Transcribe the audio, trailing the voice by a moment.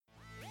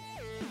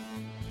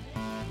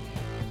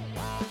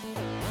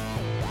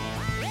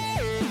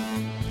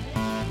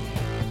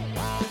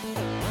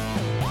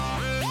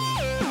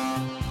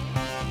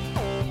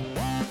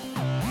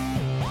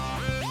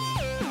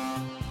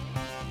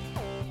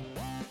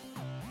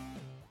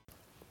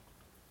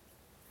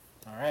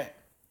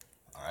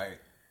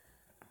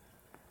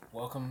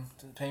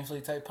to the Painfully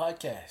Type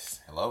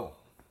Podcast. Hello.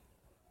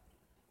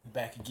 We're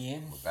back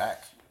again. We're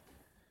back.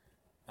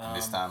 And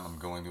this time I'm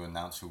going to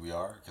announce who we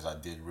are because I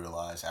did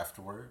realize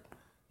afterward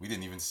we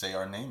didn't even say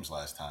our names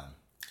last time.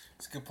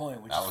 It's a good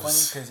point, which is funny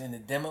because in the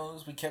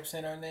demos we kept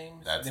saying our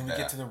names. Then we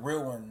get to the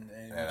real one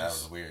and that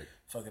was weird.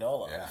 Fuck it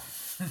all up. Yeah.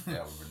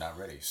 Yeah, we were not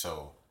ready.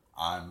 So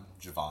I'm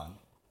Javon,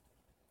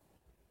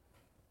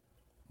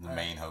 the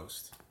main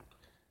host.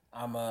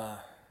 I'm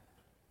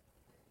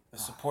the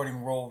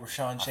supporting role,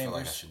 Rashawn Chambers. I feel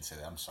like I shouldn't say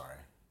that. I'm sorry.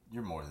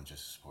 You're more than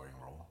just a supporting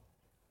role.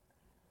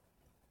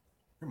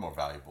 You're more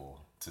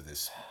valuable to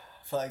this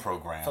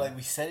program. I feel like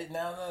we said it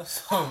now, though.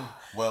 So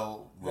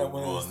we'll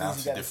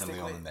announce it differently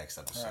on the next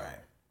episode. All right.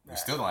 We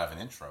still don't have an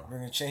intro. We're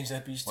going to change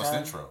that each time. What's the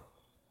intro?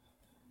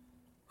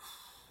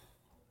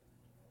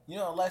 You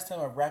know, last time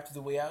I rapped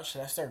the way out.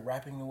 Should I start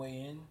rapping the way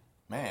in?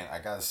 Man, I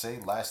got to say,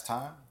 last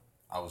time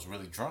I was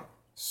really drunk.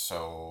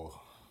 So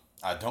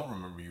I don't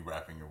remember you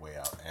rapping your way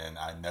out. And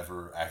I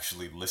never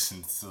actually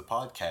listened to the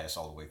podcast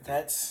all the way through.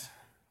 It's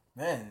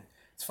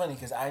funny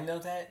because I know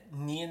that.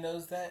 Nia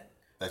knows that.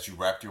 That you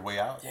rapped your way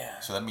out? Yeah.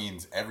 So that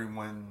means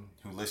everyone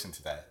who listened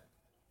to that,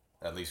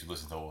 at least who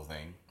listened to the whole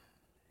thing,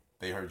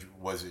 they heard you.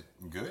 Was it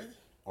good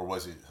or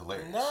was it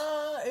hilarious?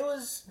 Nah, it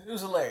was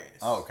hilarious.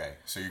 Oh, okay.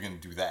 So you're going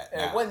to do that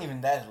now. It wasn't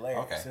even that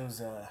hilarious. Okay. It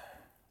was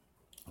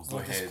We'll go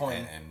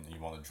ahead and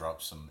you want to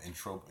drop some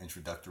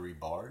introductory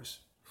bars?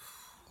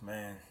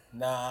 Man,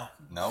 nah.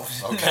 No?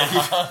 Okay.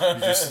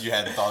 You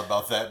hadn't thought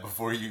about that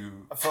before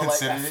you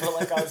considered it? I felt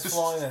like I was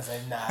flowing. I was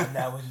like, nah,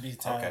 that wouldn't be the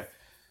time. Okay.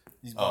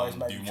 These bars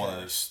might do you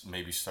want to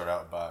maybe start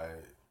out by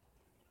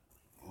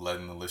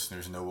letting the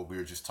listeners know what we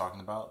were just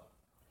talking about?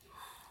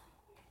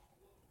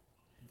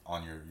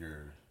 On your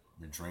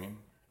dream?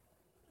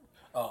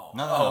 Oh.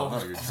 No,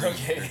 your dream.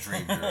 Okay. Your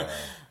dream, your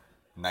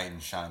knight in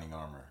shining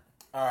armor.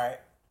 All right.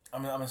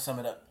 I'm going to sum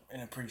it up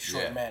in a pretty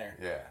short manner.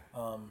 Yeah.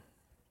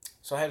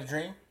 So I had a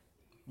dream.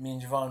 Me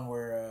and Javon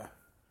were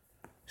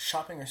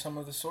shopping or some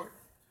of the sort.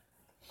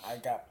 I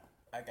got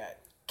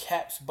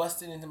caps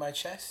busted into my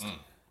chest.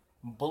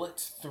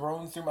 Bullets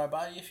thrown through my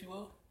body, if you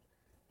will.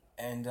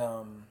 And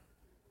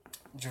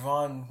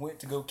Javon went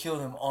to go kill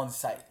them on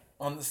sight.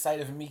 On the sight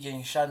of me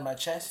getting shot in my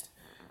chest,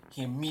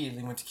 he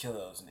immediately went to kill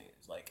those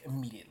niggas. Like,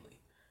 immediately.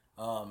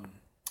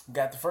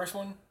 Got the first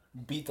one,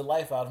 beat the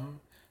life out of him.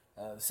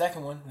 The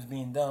second one was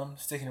being dumb,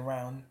 sticking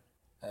around.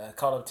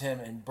 Caught up to him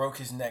and broke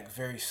his neck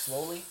very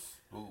slowly.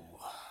 Ooh.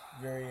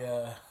 Very,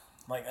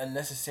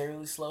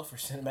 unnecessarily slow for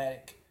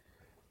cinematic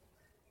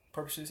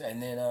purposes.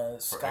 And then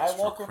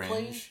Skywalker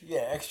played.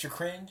 Yeah, extra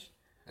cringe.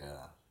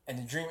 Yeah. And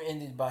the dream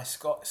ended by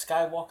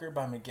Skywalker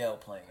by Miguel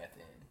playing at the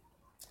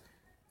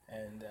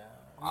end. And it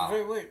was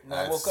very weird. And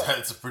I woke up.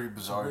 It's a pretty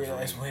bizarre dream.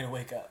 Nice way to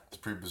wake up. It's a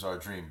pretty bizarre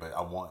dream, but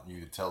I want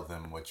you to tell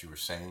them what you were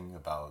saying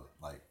about,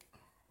 like...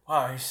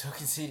 Wow, you're so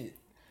conceited.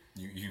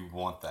 You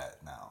want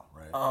that now,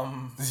 right?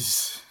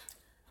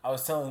 I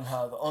was telling him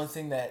how the only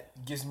thing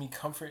that gives me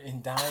comfort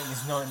in dying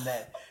is knowing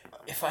that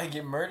if I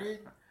get murdered,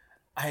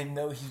 I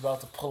know he's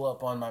about to pull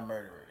up on my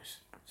murderers.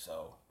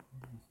 So,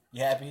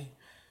 you happy?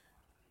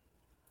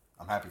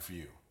 I'm happy for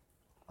you.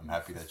 I'm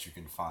happy that you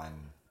can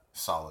find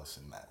solace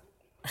in that.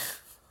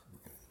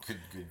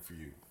 Good for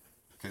you.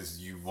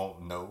 Because you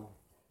won't know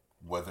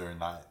whether or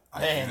not I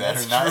do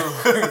that or not.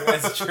 True.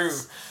 That's true.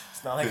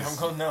 It's not like I'm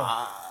going to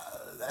know.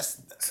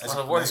 That's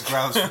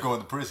grounds for going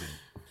to prison.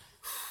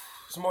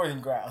 It's more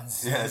than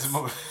grounds. Yeah, it's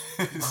more.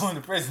 Going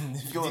to prison.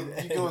 You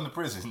go into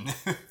prison.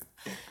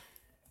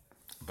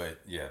 But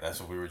yeah, that's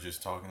what we were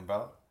just talking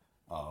about.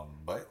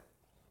 But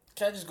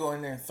can I just go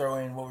in there and throw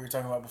in what we were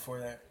talking about before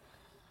that?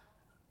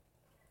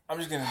 I'm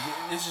just gonna.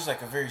 It's just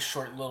like a very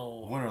short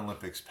little. Winter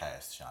Olympics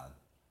passed, Sean.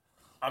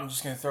 I'm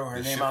just gonna throw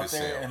her name out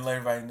there and let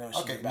everybody know.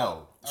 Okay,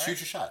 no, shoot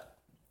your shot.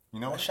 You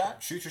know what?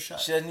 Shot? Shoot your shot.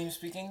 She doesn't even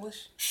speak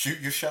English. Shoot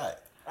your shot.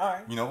 All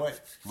right. You know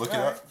what? Look it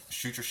up.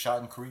 Shoot your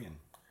shot in Korean.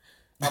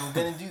 I'm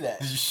gonna do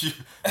that.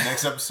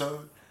 Next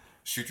episode,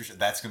 shoot your shot.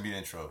 That's gonna be the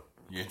intro.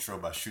 Your intro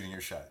by shooting your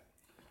shot.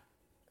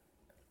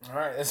 All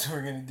right, that's what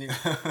we're gonna do.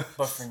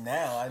 But for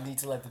now, I need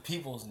to let the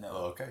peoples know.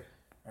 Oh, okay.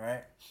 All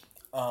right.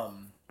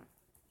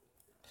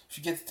 If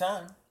you get the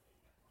time,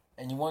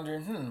 and you're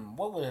wondering,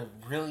 what would a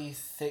really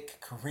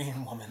thick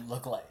Korean woman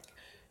look like?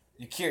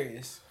 You're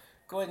curious.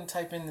 Go ahead and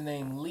type in the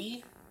name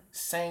Lee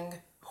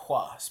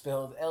Sang-hwa,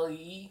 spelled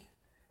Leesang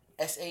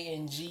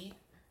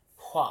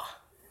Hwa.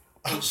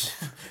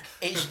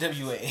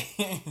 HWA.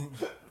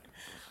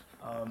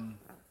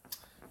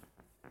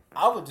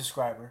 I would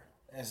describe her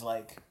as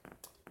like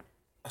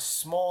a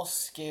small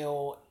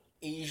scale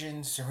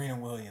Asian Serena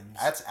Williams.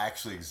 That's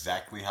actually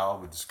exactly how I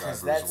would describe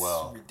her as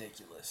well. That's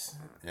ridiculous.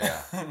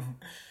 Yeah.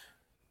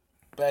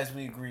 But as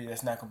we agree,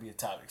 that's not going to be a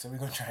topic, so we're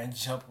going to try and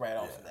jump right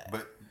off of that.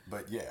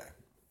 But yeah,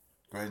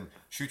 go ahead and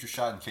shoot your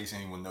shot in case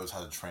anyone knows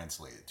how to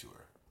translate it to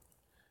her.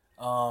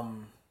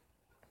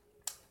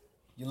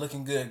 You're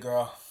looking good,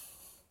 girl.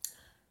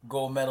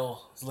 Gold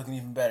medal is looking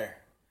even better,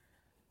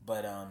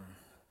 but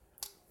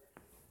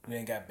you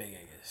ain't got big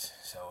eggs,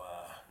 so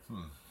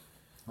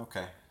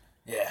Okay.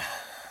 Yeah.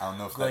 I don't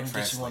know if Go that ahead and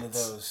translates. get you one of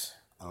those.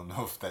 I don't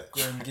know if that.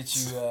 Go ahead and get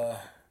you. Go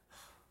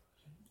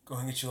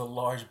ahead and get you a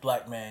large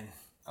black man.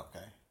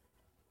 Okay.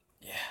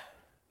 Yeah.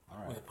 All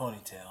right. With a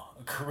ponytail,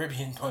 a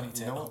Caribbean ponytail.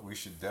 You know what? We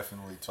should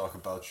definitely talk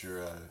about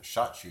your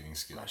shot shooting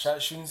skills. My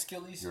shot shooting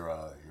skills.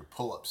 Your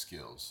pull up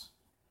skills.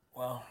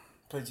 Well,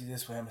 put it to you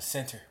this way: I'm a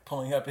center.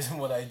 Pulling up isn't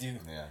what I do.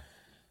 Yeah.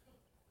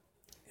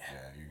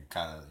 Yeah,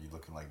 you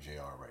looking like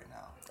JR right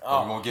now. But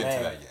Oh, we won't get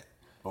into man. that yet.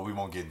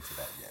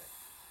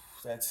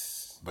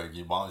 But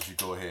why don't you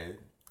go ahead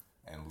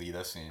and lead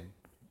us in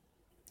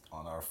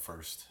on our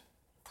first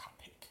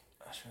topic?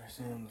 I sure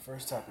see on the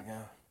first topic,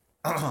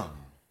 huh?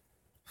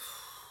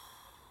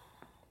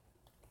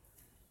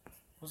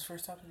 What's the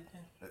first topic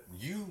again?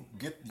 You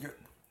get your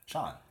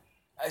Sean.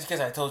 It's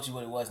because I told you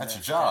what it was. That's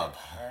your job.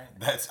 All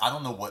right. I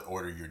don't know what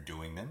order you're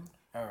doing them.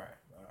 All right.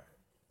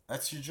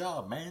 That's your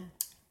job, man.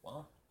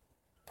 Well,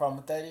 problem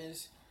with that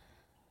is,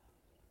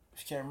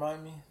 if you can't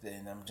remind me,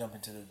 then I'm jumping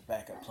to the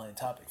backup plan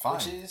topic, Fine.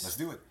 which is Let's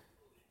do it.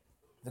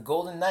 the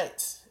Golden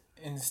Knights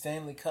in the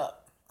Stanley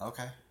Cup.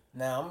 Okay.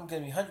 Now I'm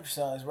gonna be 100%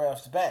 honest right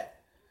off the bat.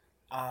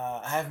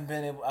 I haven't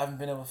been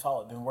able to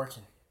follow it. Been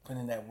working,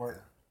 putting in that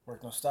work.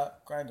 Work don't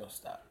stop, grind don't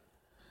stop.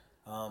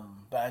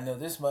 But I know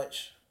this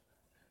much.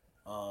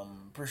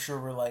 Pretty sure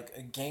we're like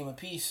a game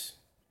apiece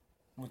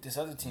with this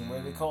other team. What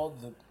are they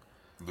called? The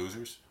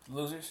Losers.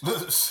 Losers.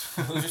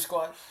 Loser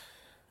squad.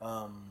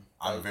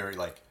 I'm very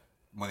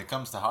when it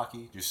comes to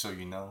hockey, just so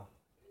you know,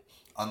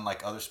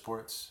 unlike other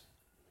sports,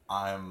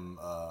 I'm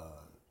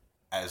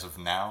as of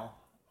now,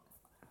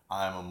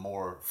 I'm a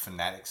more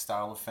fanatic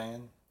style of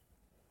fan.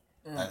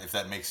 If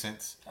that makes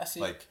sense. I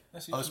see.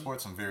 Other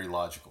sports, I'm very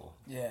logical.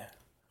 Yeah.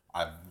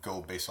 I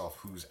go based off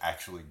who's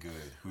actually good,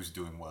 who's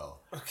doing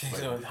well. Okay,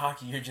 so in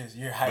hockey,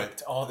 you're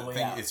hyped all the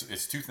way out.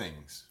 It's two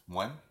things.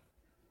 One,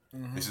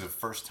 this is the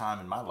first time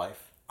in my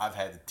life I've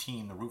had a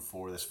team to root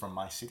for that's from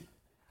my city,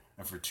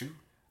 and for two,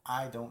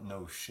 I don't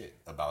know shit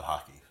about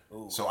hockey,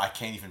 so I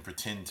can't even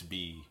pretend to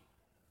be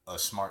a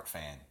smart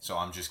fan. So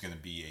I'm just gonna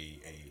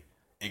be a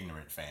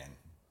ignorant fan.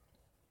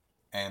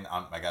 And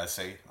I gotta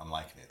say, I'm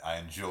liking it. I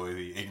enjoy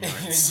the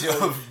ignorance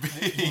of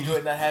being... You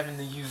enjoy not having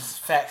to use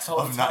facts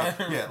all the time.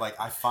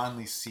 I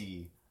finally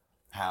see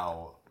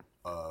how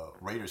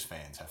Raiders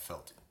fans have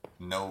felt.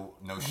 No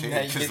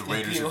shade, because the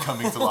Raiders are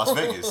coming to Las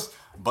Vegas.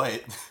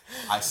 But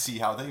I see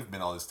how they've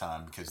been all this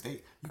time, because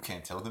you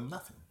can't tell them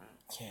nothing.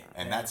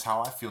 And that's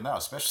how I feel now,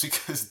 especially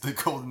because the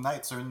Golden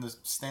Knights are in the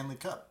Stanley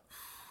Cup.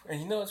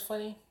 And you know what's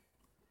funny?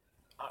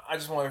 I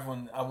just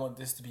want I want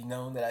this to be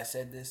known that I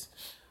said this.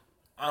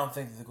 I don't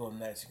think that the Golden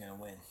Knights are going to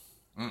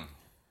win.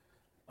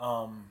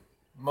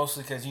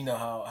 Mostly because you know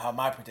how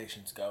my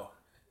predictions go.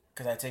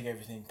 Because I take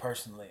everything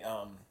personally.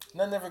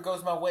 None ever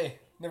goes my way.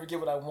 Never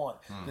get what I want.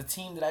 The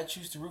team that I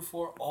choose to root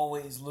for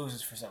always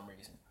loses for some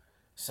reason.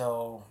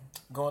 So,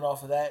 going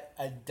off of that,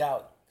 I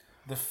doubt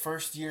the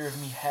first year of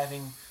me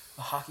having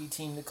a hockey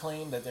team to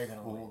claim that they're going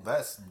to win. Well,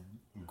 that's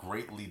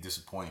greatly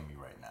disappointing me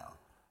right now.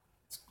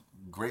 It's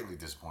greatly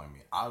disappointing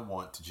me. I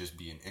want to just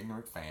be an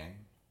ignorant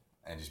fan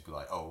and just be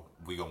like, oh,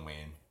 we gonna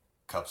win.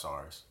 Cup's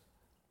ours.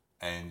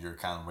 And you're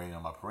kind of raining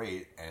on my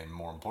parade, and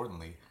more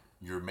importantly,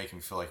 you're making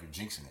me feel like you're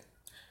jinxing it.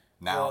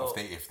 Now,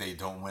 if they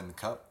don't win the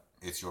cup,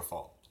 it's your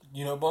fault.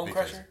 You know Bone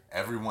because Crusher?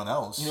 Everyone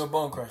else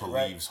Bone Crusher,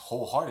 believes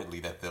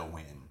wholeheartedly that they'll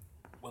win.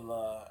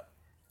 Well,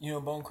 you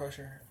know Bone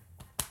Crusher?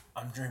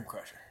 I'm Dream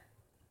Crusher.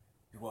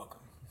 You're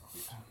welcome.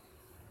 Yeah.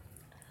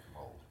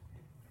 Well,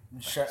 I'm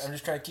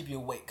just trying to keep you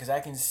awake, because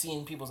I can see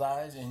in people's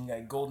eyes, and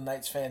like Golden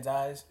Knights fans'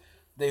 eyes,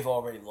 they've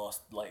already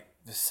lost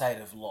the sight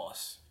of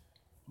loss.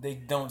 They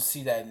don't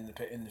see that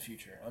in the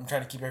future. I'm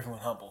trying to keep everyone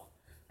humble,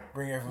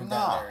 bring everyone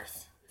down to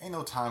earth. Ain't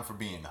no time for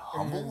being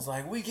humble. Everyone's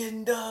like, we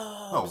getting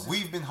dubs. No,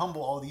 we've been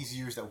humble all these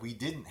years that we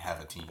didn't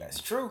have a team.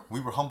 That's true. We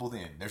were humble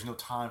then. There's no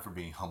time for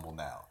being humble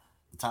now.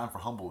 The time for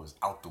humble is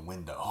out the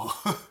window.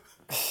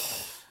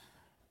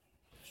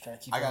 Trying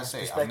to keep I gotta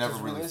say, I've never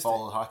really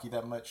followed hockey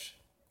that much.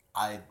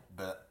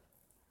 But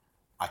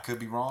I could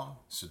be wrong,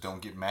 so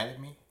don't get mad at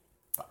me.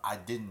 But I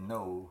didn't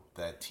know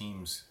that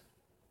teams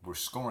were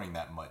scoring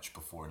that much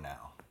before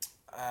now.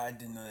 I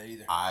didn't know that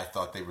either. I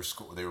thought they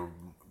were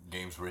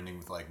games were ending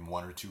with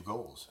 1 or 2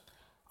 goals.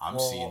 I'm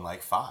seeing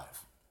 5.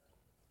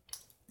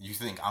 You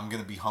think I'm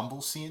gonna be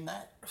humble seeing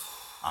that?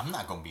 I'm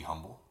not gonna be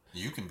humble.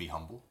 You can be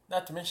humble.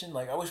 Not to mention,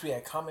 I wish we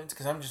had comments,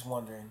 because I'm just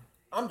wondering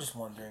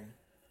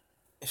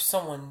if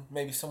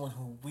someone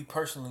who we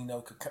personally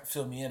know could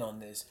fill me in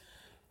on this.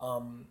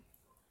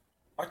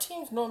 Are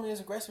teams normally as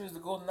aggressive as the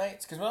Golden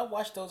Knights? Because when I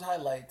watch those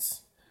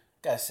highlights,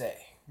 gotta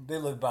say, they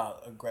look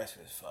about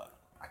aggressive as fuck.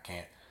 I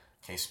can't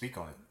speak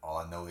on it. All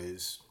I know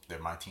is they're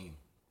my team.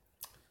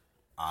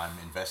 I'm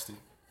invested.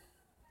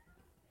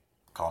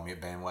 Call me a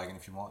bandwagon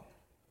if you want.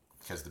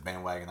 Because the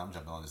bandwagon I'm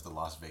jumping on is the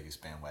Las Vegas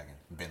bandwagon.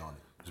 Been on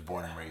it. Was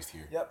born and raised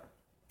here. Yep.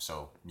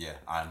 So, yeah,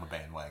 I'm a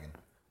bandwagon.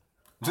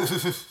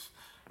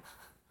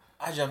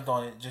 I jumped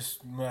on it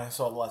just when I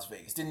saw Las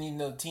Vegas. Didn't even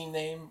know the team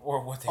name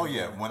or what they were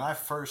doing. When I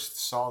first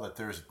saw that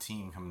there was a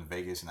team coming to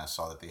Vegas and I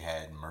saw that they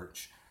had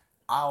merch,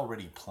 I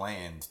already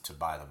planned to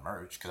buy the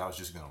merch because I was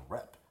just going to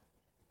rep.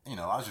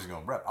 I was just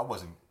going to rep. I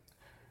wasn't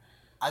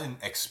I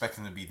didn't expect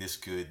them to be this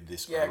good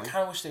this Yeah, early. I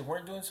kind of wish they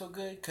weren't doing so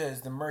good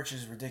because the merch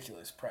is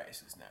ridiculous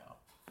prices now.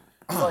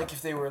 I feel like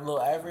if they were a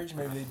little average,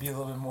 maybe they'd be a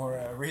little bit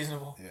more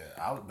reasonable. Yeah,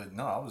 I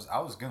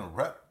was gonna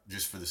rep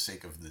just for the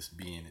sake of this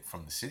being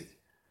from the city,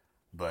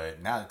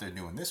 but now that they're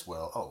doing this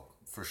well, oh,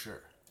 for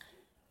sure.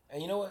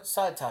 And you know what?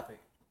 Side topic.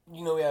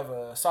 You know we have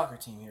a soccer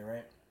team here,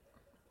 right?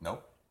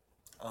 Nope.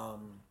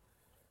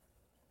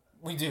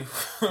 We do.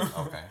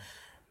 Okay.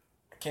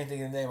 I can't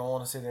think of the name. I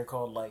want to say they're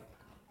called like.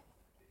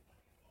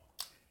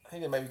 I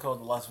think they might be called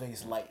the Las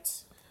Vegas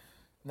Lights.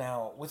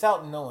 Now,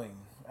 without knowing,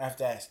 I have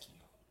to ask you,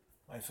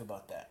 how you feel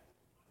about that?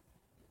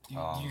 Do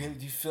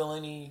you feel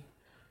any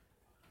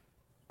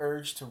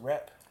urge to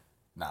rep?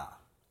 Nah,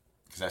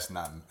 because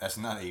that's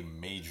not a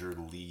major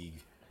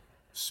league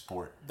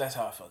sport. That's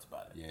how I felt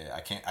about it. Yeah,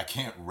 I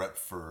can't rep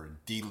for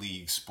D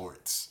League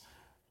sports.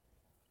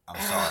 I'm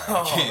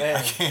sorry,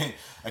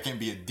 I can't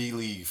be a D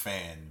League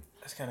fan.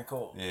 That's kind of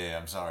cool. Yeah,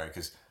 I'm sorry,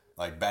 because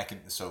like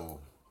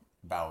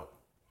about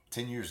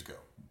 10 years ago,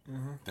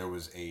 there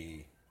was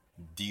a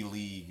D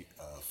League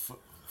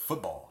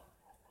football.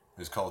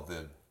 It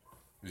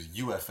was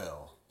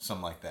UFL,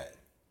 something like that.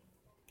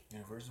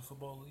 Universal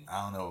Football League?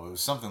 I don't know. It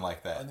was something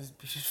like that.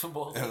 Undisputed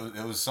Football League?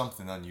 It was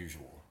something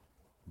unusual,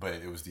 but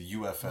it was the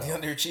UFL.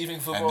 The Underachieving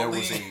Football and there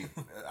League?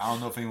 was I don't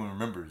know if anyone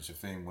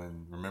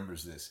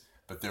remembers this,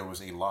 but there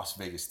was a Las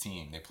Vegas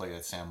team. They played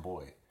at Sam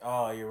Boyd.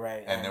 Oh, you're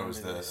right. And there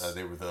was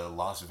they were the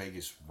Las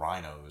Vegas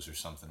Rhinos or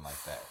something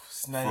like that.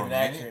 It's not even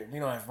accurate. We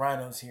don't have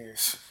rhinos here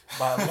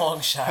by a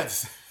long shot.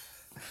 It's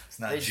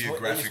not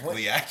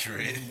geographically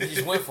accurate. They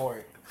just went for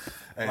it.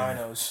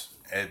 Rhinos.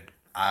 And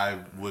I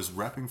was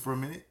repping for a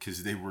minute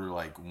because they were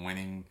like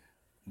winning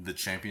the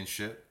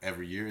championship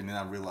every year, and then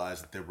I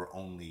realized that there were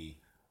only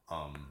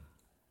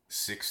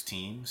 6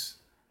 teams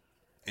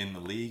in the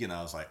league, and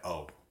I was like,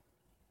 oh,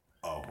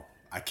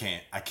 I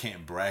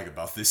can't brag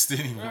about this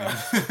anymore.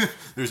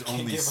 There's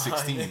only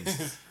 6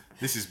 teams.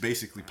 This is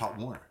basically Pop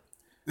Warner.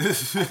 I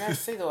gotta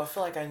say though, I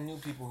feel like I knew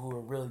people who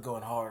were really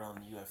going hard on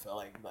the UFL,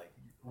 like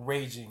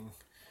raging.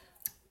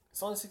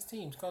 It's only 6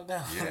 teams. Calm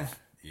down.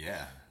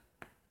 Yeah.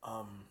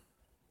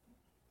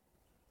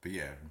 But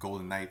yeah,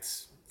 Golden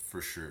Knights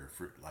for sure.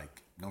 For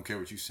like, don't care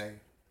what you say.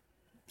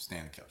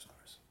 Stanley Cup's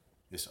ours.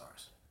 It's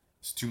ours.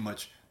 It's too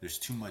much. There's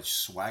too much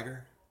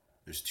swagger.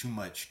 There's too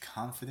much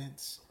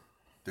confidence.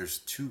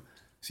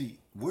 See,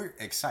 we're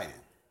excited.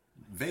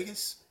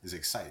 Vegas is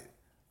excited.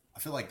 I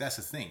feel like that's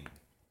a thing.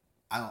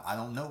 I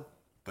don't know,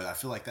 but I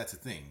feel like that's a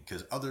thing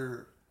because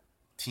other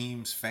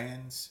teams'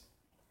 fans,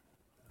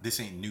 this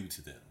ain't new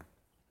to them,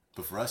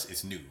 but for us,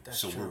 it's new.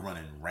 That's true. We're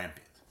running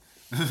rampant.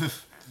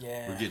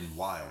 Yeah, we're getting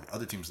wild.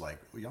 Other teams like,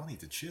 well, y'all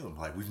need to chill. I'm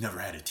like, we've never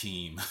had a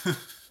team.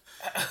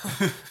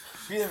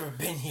 We've never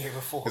been here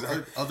before.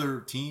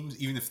 Other teams,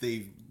 even if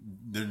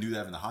they're new to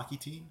having a hockey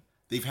team,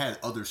 they've had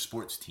other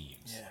sports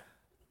teams. Yeah.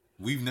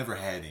 We've never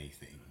had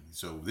anything.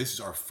 So this is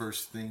our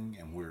first thing,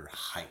 and we're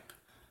hype.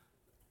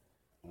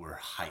 We're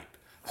hype.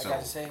 I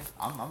gotta say,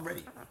 I'm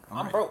ready.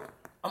 I'm broke.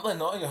 I'm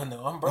letting all y'all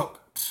know I'm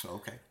broke.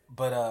 Okay.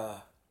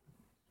 But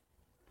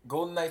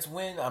Golden Knights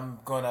win, I'm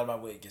going out of my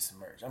way to get some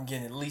merch. I'm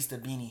getting at least a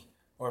beanie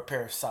or a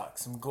pair of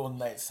socks. Some Golden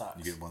Knights socks.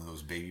 You get one of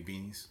those baby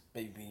beanies?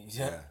 Baby beanies,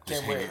 yeah.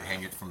 Just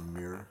hang it from the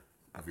mirror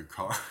of your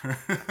car.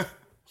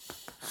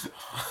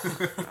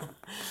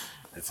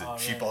 It's a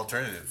cheap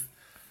alternative.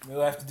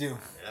 We'll have to do.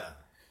 Yeah.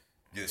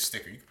 Get a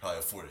sticker. You could probably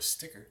afford a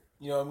sticker.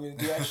 You know what I'm going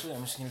to do, actually?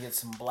 I'm just going to get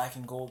some black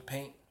and gold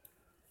paint,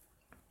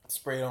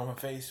 spray it on my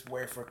face,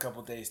 wear it for a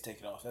couple days, take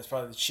it off. That's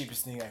probably the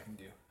cheapest thing I can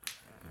do.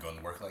 Going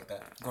to work like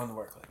that? Going to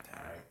work like that.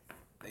 All right.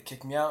 They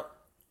kick me out.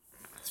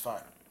 It's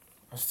fine.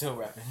 I'm still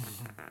rapping.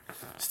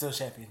 Still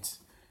champions.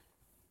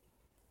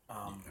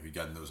 Have you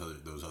gotten those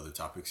other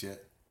topics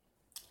yet?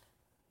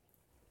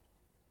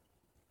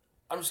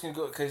 I'm just gonna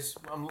go because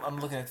I'm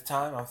looking at the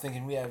time. I'm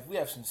thinking we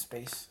have some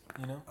space.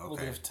 You know, a little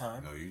bit of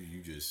time. No, you're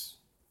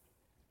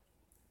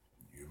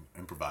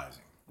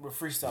improvising. We're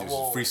freestyle.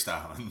 Well,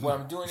 freestyling. What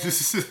I'm doing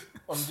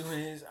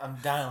is I'm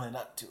dialing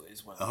up to it.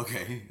 Is what.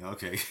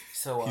 Okay.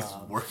 So he's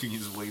working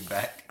his way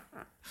back.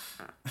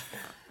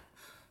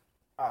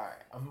 All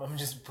right, I'm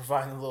just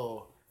providing a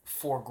little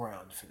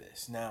foreground for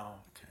this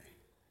now.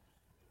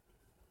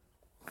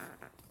 Okay.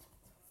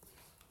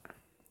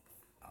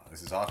 Oh,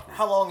 this is awkward.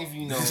 How long have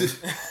you known?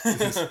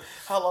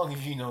 How long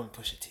have you known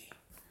Pusha T?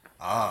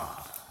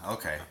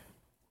 Okay.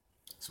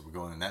 So we're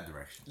going in that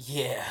direction.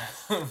 Yeah.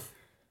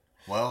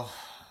 Well,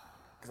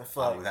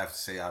 I would have to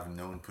say I've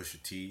known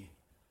Pusha T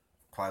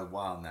quite a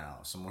while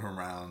now. Somewhere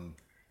around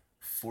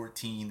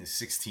 14 to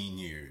 16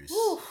 years.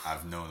 Woo.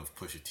 I've known of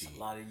Pusha T. It's a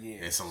lot of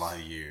years. It's a lot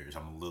of years.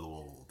 I'm a little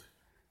old.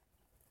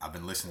 I've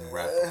been listening to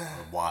rap a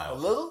while. A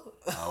little?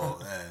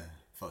 Oh,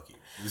 fuck you.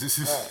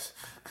 Right.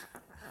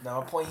 Now,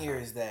 my point here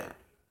is that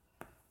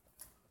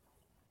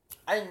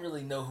I didn't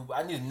really know who...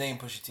 I knew the name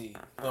Pusha T,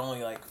 but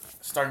only, like,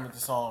 starting with the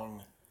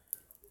song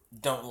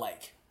Don't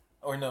Like.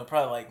 Or, no,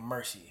 probably, like,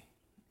 Mercy.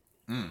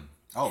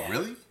 Oh, yeah.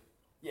 Really?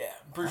 Yeah,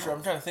 I'm pretty sure.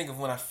 I'm trying to think of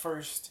when I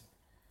first...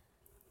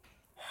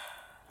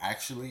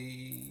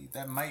 Actually,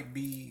 that might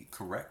be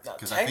correct.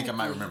 Because I think I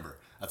might remember.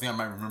 I think I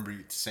might remember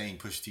you saying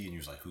Pusha T, and you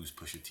was like, "Who's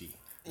Pusha T?"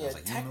 And I was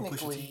like, "You don't know Pusha T?"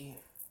 technically,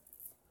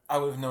 I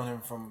would have known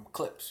him from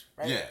clips,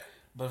 right? Yeah.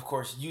 But of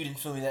course, you didn't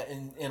fill me that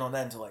in on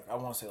that until like I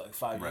want to say like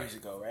 5 years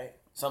ago, right?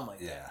 Something like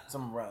that,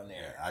 something around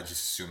there. Yeah, I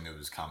just assumed it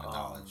was common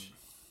knowledge.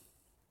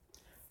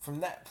 From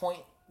that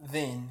point,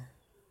 then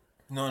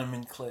knowing him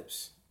in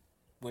clips,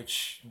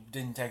 which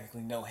didn't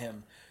technically know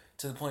him,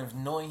 to the point of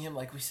knowing him,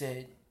 like we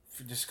said,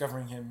 for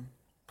discovering him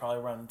probably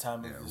around the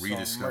time of the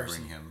rediscovering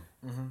song Mercy. him.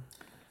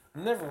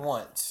 Mm-hmm. Never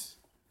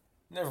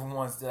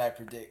once did I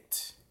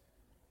predict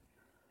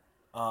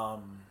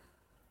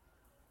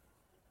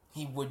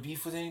he would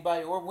beef with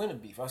anybody or win a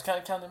beef. I was kind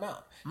of counting him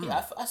out.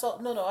 I saw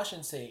no, I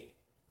shouldn't say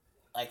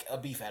like a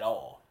beef at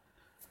all.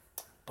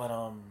 But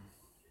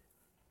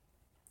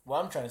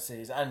what I'm trying to say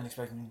is I didn't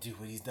expect him to do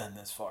what he's done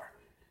thus far.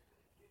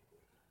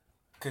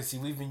 Cause see,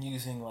 we've been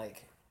using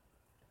like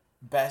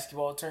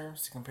basketball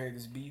terms to compare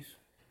this beef,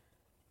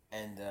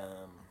 and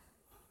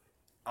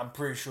I'm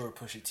pretty sure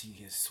Pusha T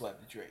has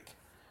swept Drake.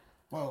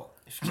 Well,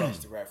 if you catch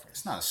the reference,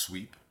 it's not a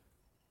sweep.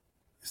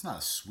 It's not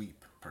a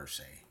sweep per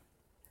se,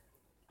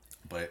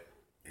 but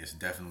it's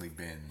definitely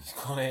been.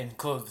 Go ahead and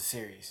close the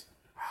series.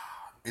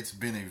 It's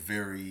been a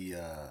very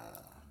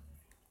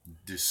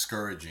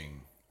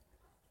discouraging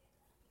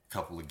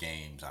couple of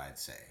games, I'd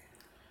say.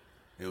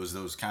 It was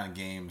those kind of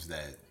games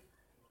that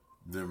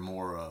they're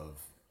more of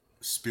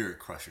spirit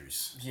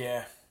crushers.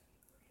 Yeah.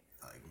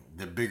 Like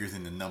they're bigger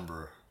than the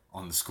number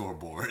on the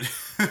scoreboard.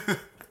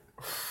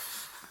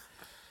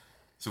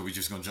 So we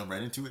just gonna jump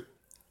right into it.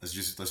 Let's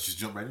just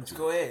jump right into it.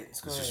 Go ahead.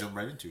 Let's just jump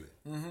right into it.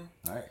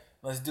 Mm-hmm. All right.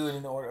 Let's do it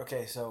in order.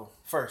 Okay, so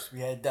first we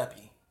had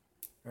Duppy,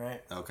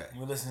 right? Okay.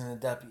 We're listening to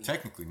Duppy.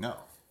 Technically, no.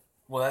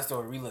 Well, that's the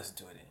order we listened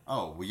to it in.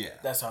 Oh, well, yeah.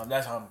 That's how I'm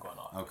going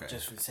off. Okay.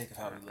 Just for the sake of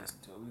how we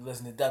listened to it. We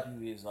listened to Duppy.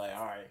 We was like,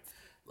 all right,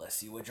 let's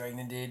see what Drake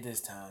did this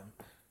time.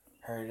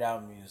 Heard it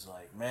out, and we was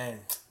like, man,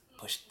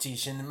 Push T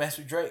shouldn't mess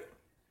with Drake.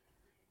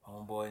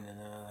 Homeboy, and then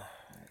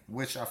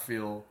which I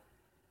feel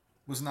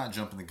was not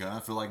jumping the gun. I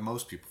feel like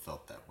most people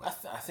felt that way.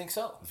 I think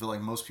so. I feel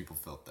like most people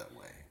felt that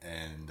way,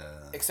 and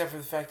except for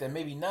the fact that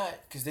maybe not,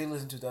 because they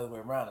listened to it the other way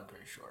around. I'm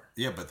pretty sure.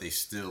 Yeah, but they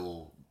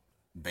still,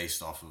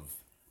 based off of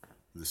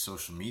the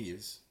social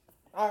medias,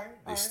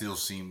 they still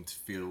seemed to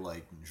feel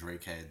like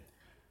Drake had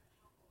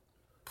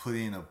put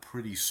in a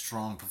pretty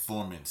strong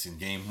performance in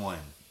Game 1.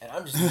 And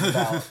I'm just thinking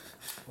about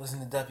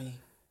listening to Duppy,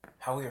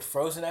 how we were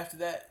frozen after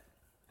that.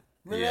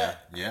 Remember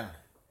that? Yeah.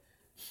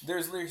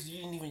 There's lyrics you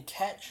didn't even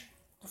catch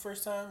the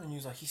first time, and he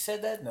was like, he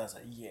said that? And I was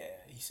like, yeah,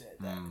 he said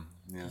that.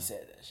 He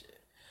said that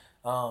shit.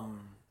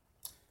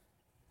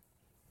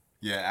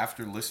 Yeah,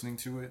 after listening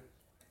to it,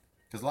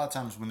 because a lot of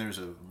times when there's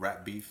a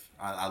rap beef,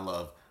 I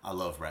love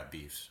rap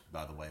beefs,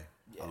 by the way.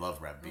 Yeah. I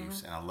love rap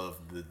beefs, and I love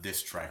the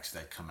diss tracks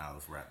that come out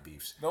of rap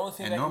beefs. The only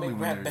thing that can make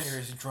rap better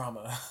is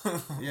drama.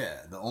 Yeah,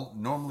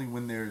 normally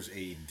when there's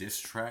a diss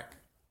track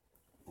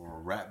or a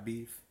rap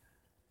beef,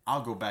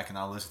 I'll go back and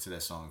I'll listen to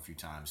that song a few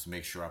times to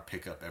make sure I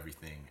pick up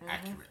everything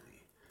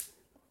accurately.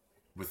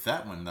 With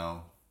that one,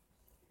 though,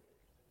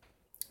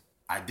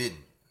 I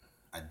didn't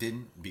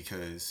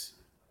because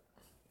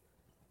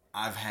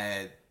I've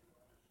had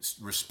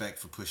respect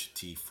for Pusha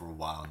T for a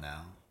while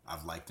now.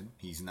 I've liked him.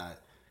 He's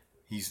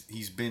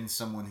been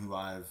someone who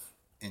I've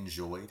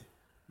enjoyed.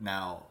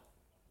 Now,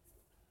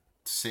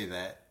 to say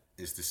that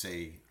is to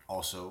say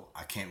also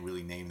I can't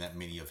really name that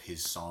many of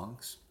his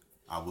songs.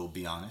 I will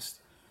be honest.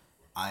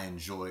 I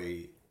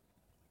enjoy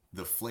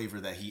the flavor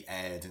that he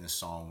adds in a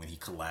song when he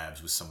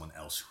collabs with someone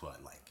else who I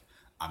like.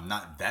 I'm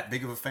not that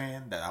big of a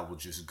fan that I will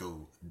just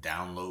go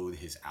download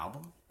his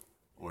album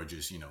or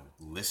just,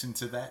 listen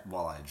to that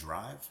while I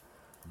drive.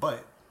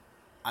 But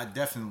I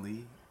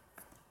definitely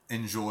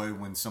enjoy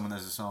when someone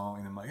has a song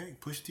and I'm like, hey,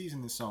 Pusha T's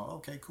in this song.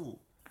 Okay,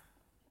 cool.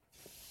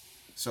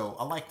 So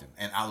I liked him.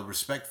 And out of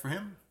respect for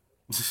him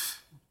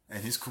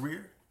and his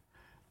career,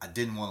 I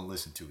didn't want to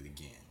listen to it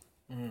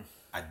again.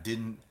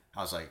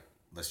 I was like,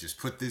 let's just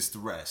put this to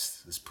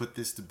rest. Let's put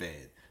this to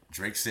bed.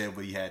 Drake said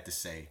what he had to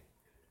say.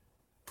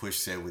 Push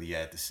said what he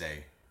had to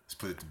say. Let's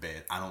put it to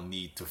bed. I don't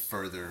need to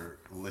further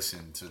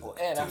listen to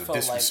the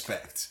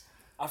disrespect.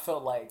 I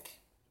felt like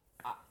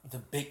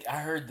I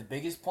heard the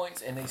biggest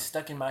points and they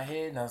stuck in my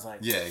head, and I was like,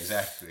 yeah,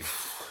 exactly.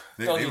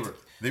 They were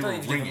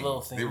ringing.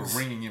 They were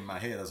ringing in my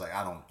head. I was like,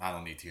 I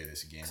don't need to hear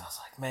this again. I was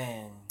like,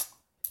 man,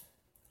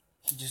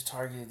 he just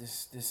targeted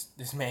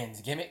this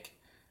man's gimmick.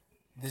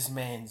 This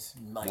man's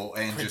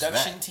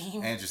production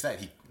team. And just that,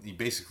 he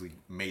basically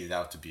made it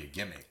out to be a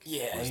gimmick.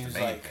 Yeah, was he the was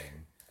main thing.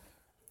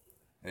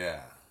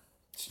 Yeah.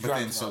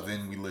 But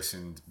then we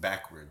listened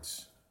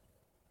backwards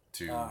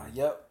to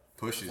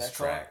Push's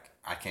track.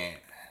 I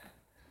can't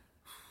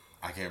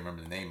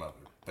remember the name of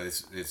it, but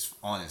it's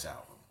on his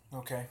album.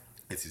 Okay.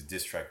 It's his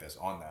diss track that's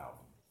on the album.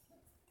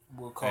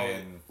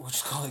 We'll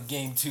just call it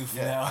Game 2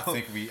 for now. I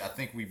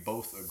think we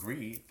both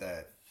agreed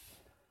that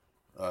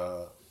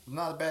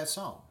not a bad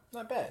song.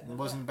 Not bad. It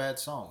wasn't a bad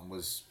song. It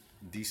was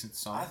a decent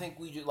song. I think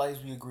we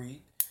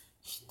agreed.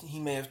 He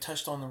may have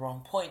touched on the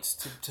wrong points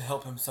to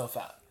help himself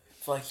out.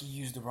 I feel like he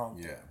used the wrong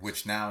things.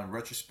 Which now in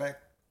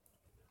retrospect,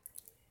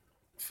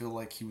 feel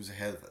like he was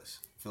ahead of us.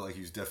 I feel like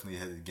he was definitely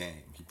ahead of the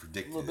game. He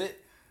predicted A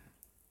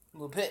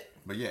little bit.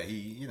 But yeah,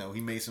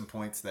 he made some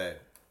points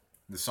that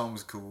the song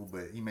was cool,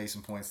 but he made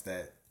some points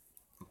that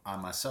I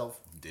myself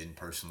didn't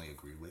personally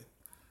agree with.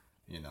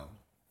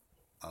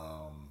 I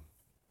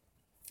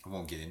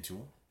won't get into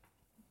them.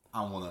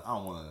 I want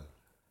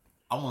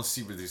to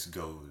see where this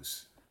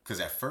goes. Because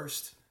at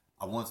first,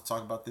 I wanted to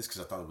talk about this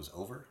because I thought it was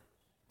over.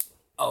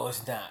 Oh,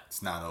 it's not.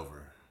 It's not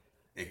over.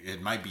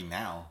 It might be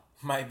now.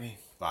 Might be.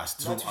 But I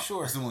still, not too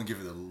sure. I still want to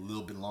give it a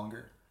little bit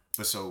longer.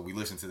 But so we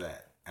listened to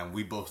that, and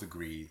we both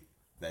agreed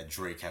that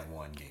Drake had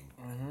won game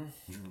one.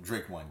 Mm-hmm.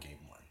 Drake won game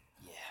one.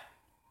 Yeah.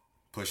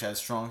 Push had a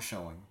strong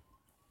showing,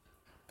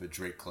 but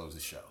Drake closed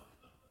the show.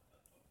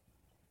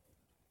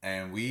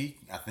 And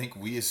I think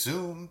we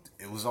assumed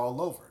it was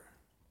all over.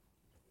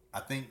 I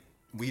think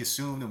we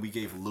assumed and we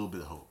gave a little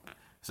bit of hope.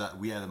 So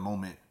we had a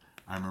moment,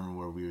 I remember,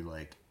 where we were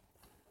like,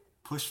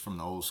 Push from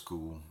the old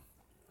school.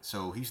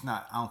 So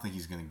I don't think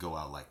he's going to go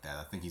out like that.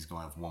 I think he's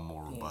going to have one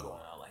more rebuttal.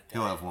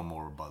 He'll have one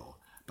more rebuttal.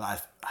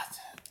 But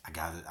I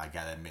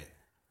gotta admit,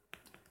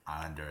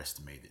 I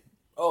underestimated.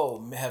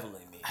 Oh,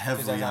 heavily me.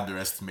 Heavily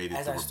underestimated the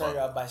rebuttal. As I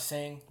started out by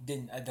saying,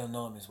 I don't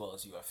know him as well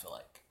as you, I feel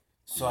like.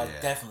 So yeah. I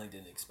definitely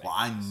didn't expect this.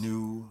 I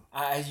knew...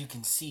 as you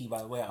can see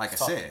by the way I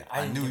said,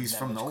 I knew he's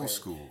from the old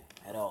school.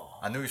 At all.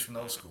 I knew he's from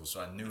the old school, so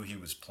I knew he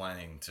was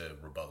planning to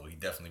rebuttal. He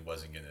definitely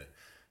wasn't going to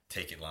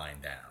take it lying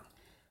down.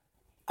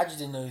 I just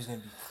didn't know he was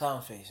going to be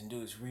clownface and do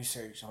his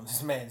research on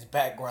this man's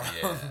background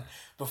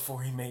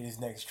before he made his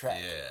next track.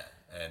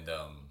 Yeah, and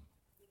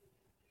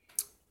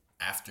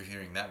after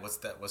hearing that, what's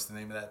the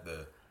name of that?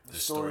 The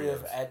story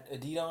of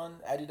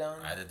Adidon?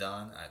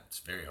 It's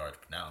very hard to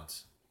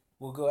pronounce.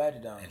 We'll go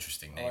Adidon.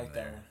 Interesting name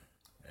there.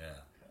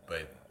 Yeah,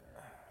 but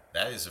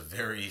that is a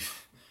very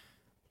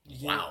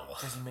wow.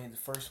 Because he made the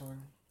first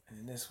one, and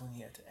then this one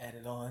he had to add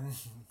it on.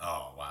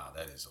 Oh wow,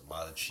 that is a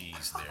lot of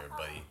cheese there,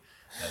 buddy.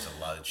 That's a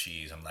lot of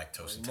cheese. I'm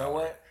lactose intolerant. You know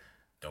what?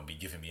 Don't be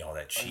giving me all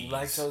that cheese.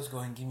 Lactose, go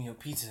ahead and give me your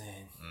pizza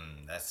then.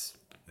 This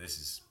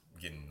is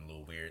getting a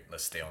little weird.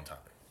 Let's stay on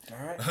topic. All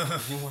right.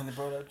 You want to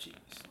brought up cheese,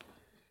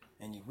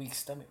 and your weak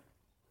stomach.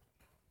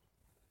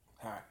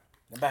 All right,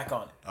 now back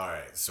on it. All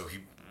right, so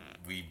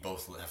we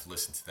both have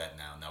listened to that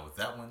now. Now with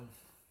that one,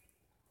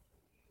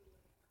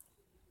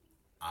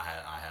 I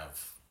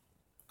have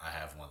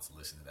wanted to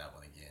listen to that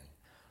one again,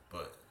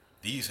 but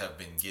these have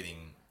been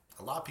getting.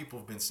 A lot of people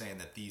have been saying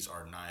that these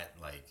are not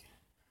not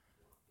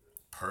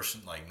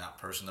person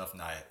enough,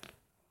 not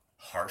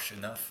harsh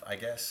enough, I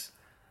guess.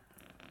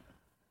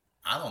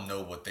 I don't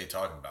know what they're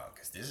talking about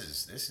because this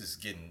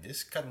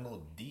is cutting a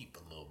little deep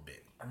a little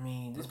bit. I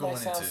mean, this might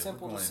sound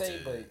simple to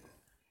say, but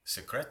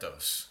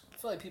secretos. I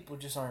feel like people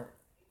just aren't.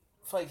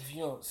 I feel like if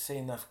you don't say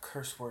enough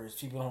curse words,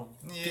 people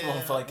don't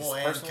feel like it's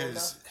personal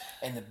enough,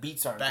 and the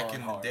beats aren't back going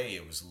in hard. the day.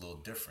 It was a little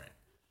different,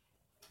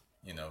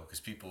 because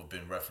people have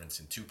been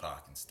referencing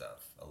Tupac and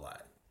stuff a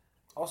lot.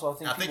 Also, I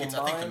think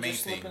the main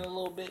thing. A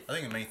little bit. I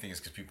think the main thing is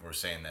because people were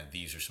saying that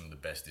these are some of the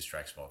best diss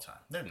tracks of all time.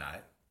 They're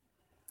not.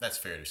 That's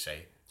fair to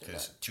say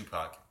because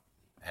Tupac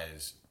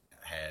has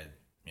had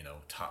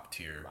top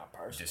tier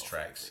diss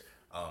tracks.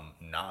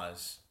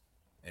 Nas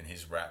and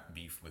his rap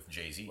beef with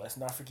Jay-Z. Let's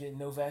not forget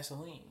No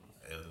Vaseline.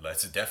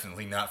 Let's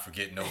definitely not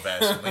forget No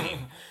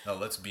Vaseline. No,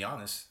 let's be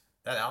honest.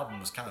 That album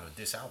was kind of a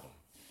diss album.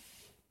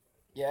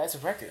 Yeah, it's a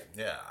record.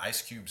 Yeah,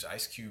 Ice Cube's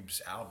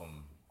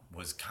album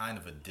was kind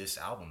of a diss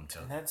album to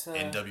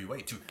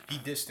NWA too. He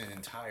dissed an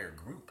entire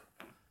group.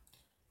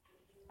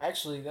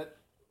 Actually,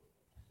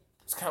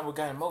 that's kind of what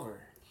got him over.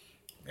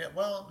 Yeah,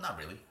 well, not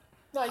really.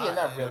 No,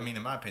 not really. I mean,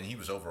 in my opinion, he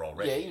was over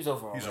already. Yeah, he was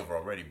over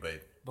already,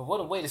 but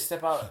what a way to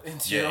step out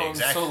into your own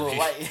solo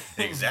light.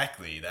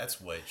 Exactly. That's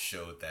what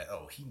showed that,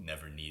 he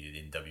never needed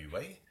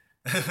NWA.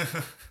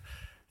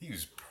 He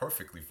was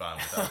perfectly fine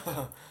without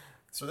them.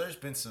 So there's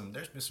been some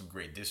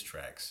great diss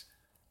tracks.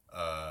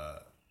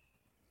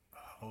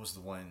 What was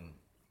the one?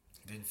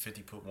 Didn't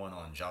 50 put one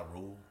on Ja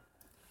Rule?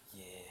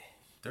 Yeah.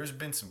 There's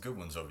been some good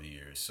ones over the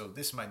years. So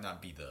this might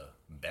not be the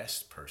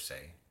best per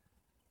se,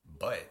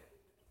 but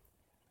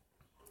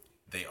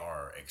they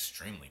are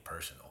extremely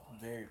personal.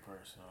 Very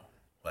personal.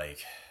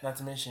 Not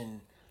to mention,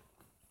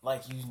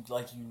 like you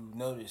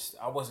noticed,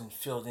 I wasn't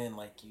filled in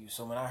like you.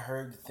 So when I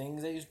heard the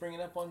things that he was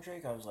bringing up on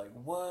Drake, I was like,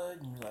 "What?"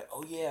 And you were like,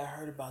 "Oh yeah, I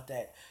heard about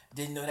that.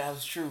 Didn't know that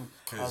was true."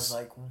 I was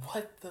like,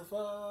 "What the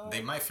fuck?"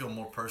 They might feel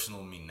more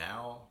personal to me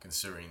now,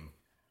 considering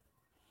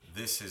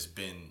this has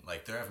been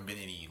there haven't been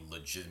any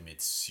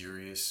legitimate,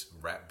 serious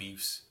rap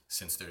beefs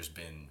since there's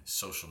been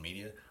social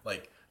media.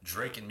 Like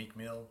Drake and Meek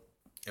Mill,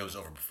 it was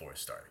over before it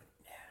started.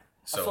 Yeah.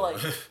 So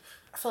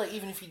I feel like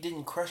even if he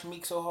didn't crush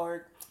Meek so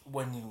hard, it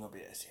wasn't even gonna be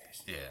that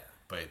serious. Yeah,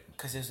 but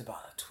because it was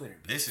about a Twitter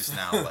beef. This is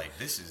now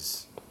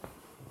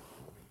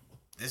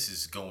this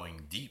is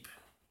going deep.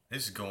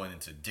 This is going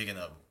into digging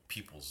up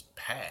people's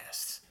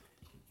past,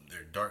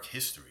 their dark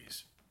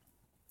histories,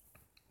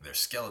 their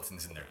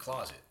skeletons in their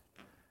closet.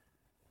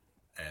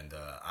 And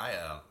to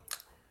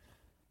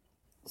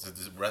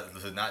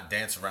not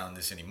dance around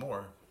this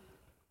anymore,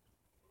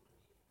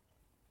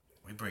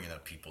 we bringing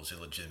up people's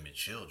illegitimate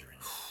children.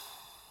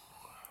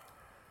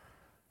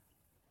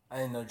 I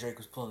didn't know Drake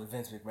was pulling a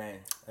Vince McMahon.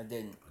 I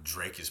didn't.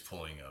 Drake is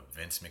pulling a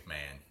Vince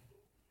McMahon,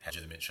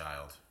 legitimate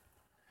child.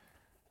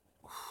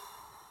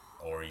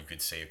 Or you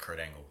could say a Kurt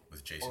Angle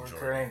with Jason Jordan.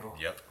 Kurt Angle.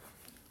 Yep.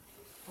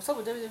 What's up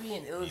with WWE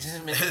and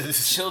illegitimate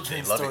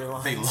children They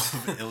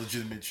storylines? love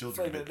illegitimate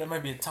children. Like that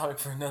might be a topic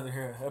for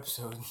another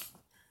episode.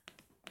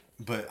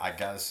 But I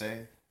gotta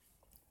say,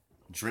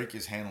 Drake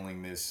is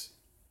handling this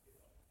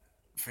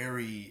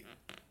very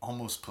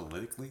almost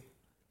politically.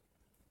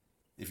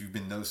 If you've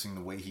been noticing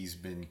the way he's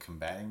been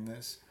combating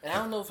this, and I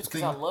don't know if it's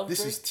because I love Drake.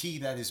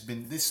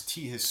 This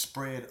tea has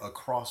spread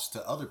across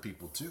to other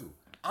people too.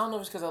 I don't know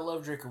if it's because I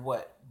love Drake or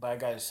what, but I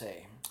gotta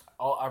say,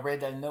 I read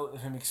that note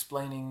of him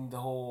explaining the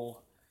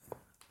whole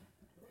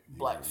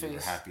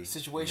blackface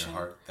situation. In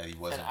your heart that he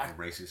wasn't a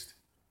racist.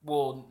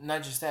 Well,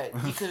 not just that.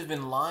 He could have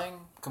been lying.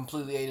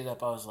 Completely ate it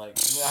up. I was like,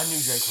 I knew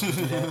Drake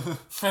wouldn't do that.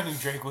 I knew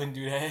Drake wouldn't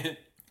do that.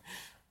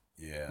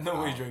 Yeah.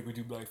 No way Drake would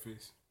do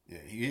blackface. Yeah,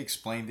 he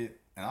explained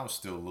it, and I was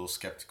still a little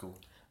skeptical.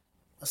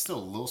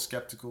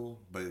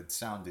 But it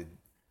sounded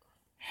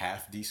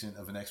half decent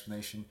of an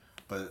explanation.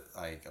 But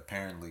like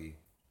apparently,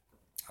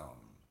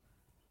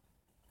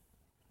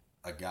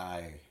 a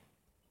guy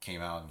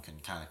came out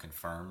and kind of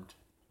confirmed.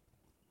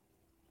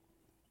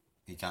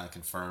 He kind of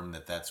confirmed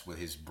that that's what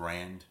his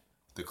brand,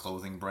 the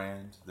clothing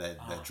brand that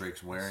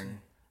Drake's wearing.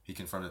 He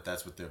confirmed that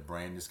that's what their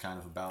brand is kind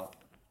of about,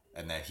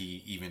 and that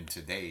he even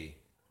today,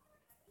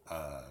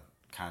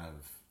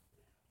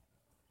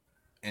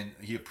 and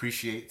he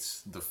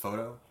appreciates the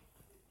photo,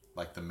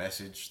 like the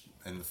message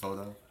in the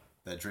photo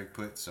that Drake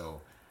put.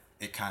 So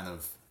it kind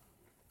of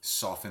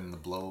softened the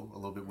blow a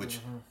little bit. Which,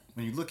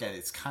 when you look at it,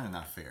 it's kind of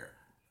not fair.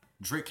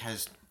 Drake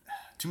has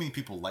too many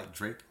people like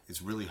Drake.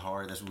 It's really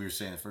hard. That's what we were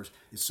saying at first.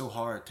 It's so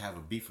hard to have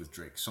a beef with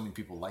Drake. So many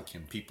people like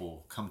him.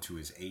 People come to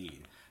his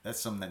aid. That's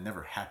something that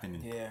never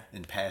happened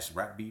in past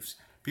rap beefs.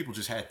 People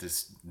just had to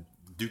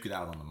duke it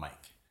out on the mic.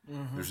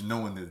 There's no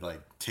one to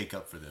like take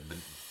up for them. But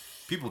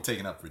people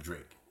taking up for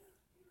Drake.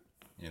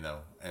 You know,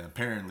 and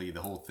apparently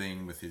the whole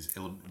thing with his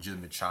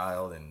illegitimate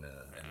child and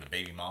the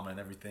baby mama and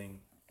everything.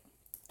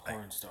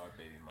 Porn star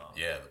baby mama.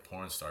 Yeah, the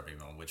porn star baby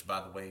mama. Which,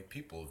 by the way,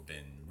 people have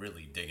been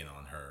really digging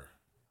on her.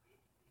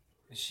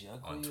 Is she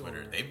ugly on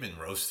Twitter? They've been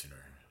roasting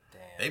her.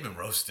 Damn. They've been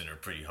roasting her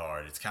pretty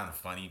hard. It's kind of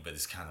funny, but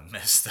it's kind of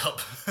messed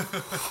up.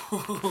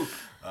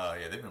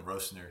 Yeah, they've been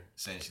roasting her,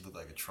 saying she looked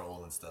like a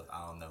troll and stuff.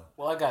 I don't know.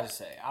 Well, I gotta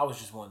say, I was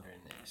just wondering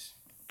this: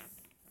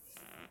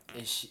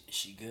 is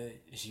she good?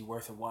 Is she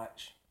worth a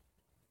watch?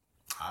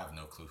 I have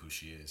no clue who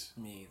she is.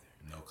 Me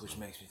either. No clue. Which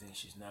makes me think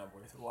she's not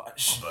worth a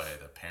watch.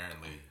 But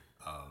apparently,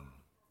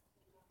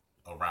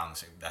 around the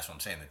same, that's what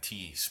I'm saying. The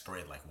tea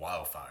spread like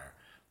wildfire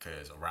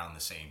because around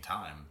the same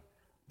time,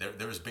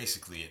 there was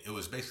basically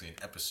an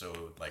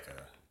episode like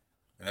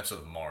an episode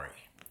of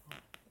Maury.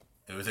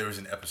 There was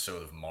an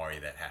episode of Maury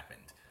that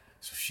happened.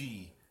 So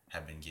she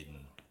had been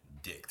getting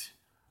dicked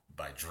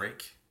by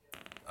Drake,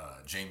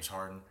 James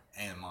Harden,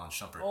 and Mon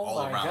Shumpert all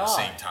around the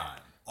same time.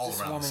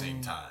 The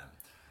same time.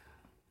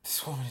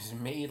 This woman is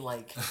made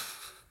like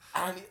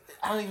I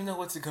don't even know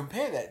what to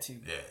compare that to.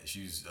 Yeah,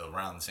 she's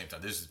around the same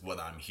time. This is what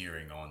I'm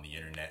hearing on the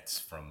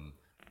internets from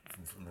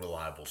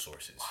reliable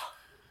sources.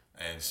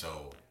 And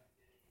so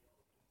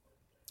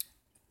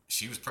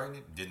she was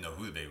pregnant, didn't know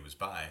who the baby was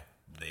by.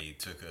 They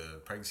took a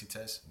pregnancy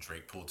test.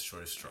 Drake pulled the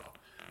shortest straw.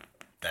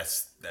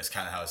 That's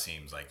kind of how it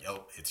seems. Like,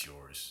 oh, it's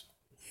yours.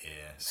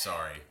 Yeah,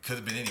 sorry. Could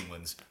have been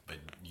anyone's, but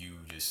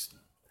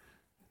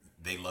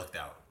they lucked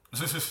out.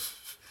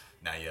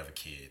 Now you have a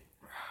kid.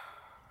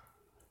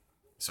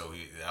 So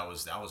that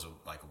was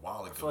like a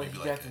while ago. I feel like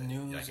you got the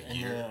news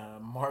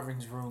and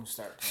Marvin's Room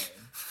start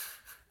playing.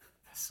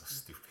 That's so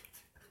stupid.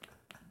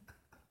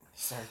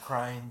 He started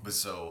crying. But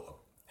so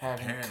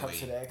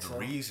apparently the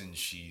reason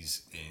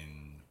she's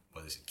in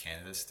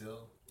Canada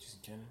still? She's in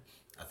Canada.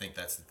 I think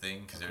that's the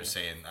thing because they're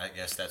saying. I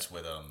guess that's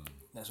what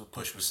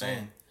Push was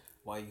saying.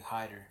 Why you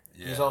hide her?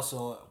 Yeah. He's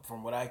also,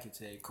 from what I could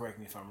say, correct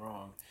me if I'm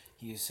wrong.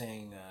 He was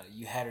saying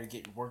you had her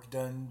get work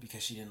done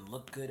because she didn't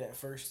look good at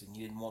first, and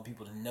you didn't want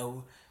people to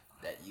know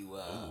that you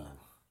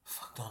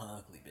fucked on an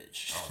ugly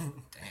bitch. Oh,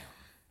 damn.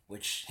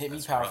 Which hit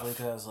me powerfully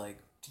because I was like,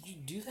 did you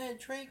do that,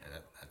 Drake?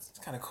 Yeah, that's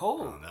kind of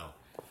cold. I don't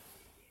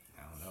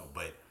know.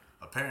 But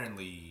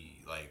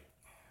apparently, like,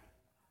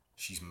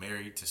 she's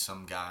married to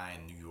some guy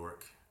in New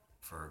York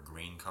for her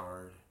green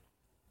card.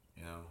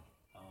 You know?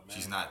 Oh,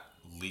 she's not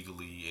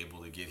legally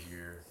able to get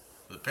here.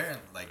 But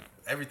apparently, like,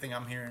 everything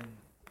I'm hearing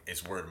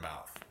is word of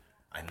mouth.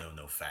 I know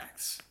no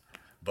facts.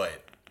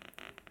 But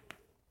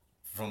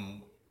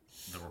from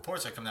the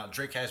reports that come out,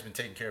 Drake has been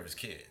taking care of his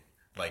kid.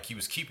 Like, he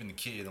was keeping the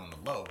kid on the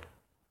low,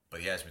 but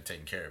he has been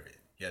taking care of it.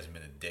 He hasn't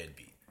been a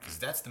deadbeat. Because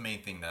that's the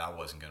main thing that I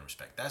wasn't going to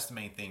respect. That's the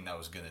main thing that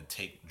was going to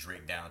take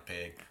Drake down a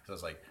peg. Because I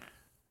was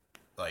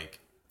like,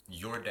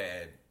 your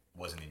dad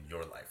wasn't in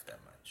your life that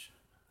much.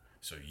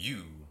 So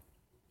you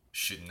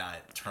should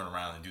not turn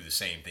around and do the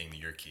same thing to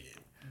your kid.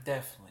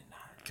 Definitely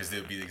not. Because it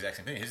would be the exact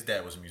same thing. His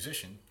dad was a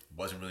musician,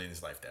 wasn't really in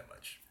his life that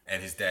much.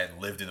 and his dad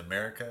lived in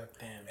America,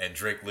 and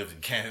Drake lived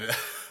in Canada.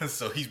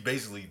 So he's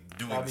basically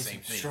doing the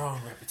same thing.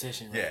 Strong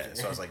repetition. Right there.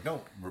 So I was like,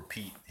 don't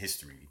repeat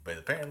history. But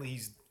apparently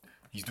he's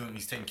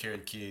taking care of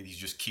the kid. He's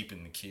just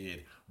keeping the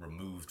kid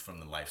removed from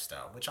the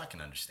lifestyle, which I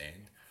can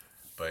understand.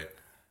 But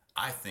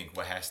I think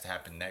what has to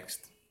happen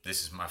next.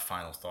 This is my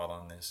final thought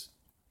on this.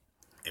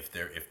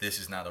 If this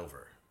is not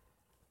over,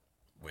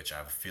 which I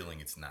have a feeling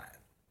it's not.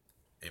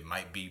 It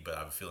might be, but I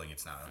have a feeling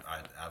it's not.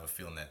 I have a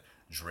feeling that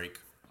Drake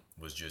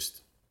was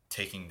just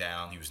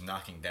he was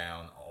knocking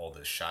down all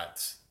the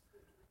shots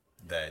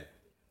that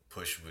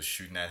Push was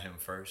shooting at him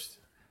first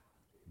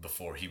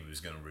before he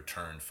was going to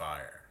return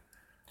fire.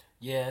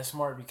 Yeah, it's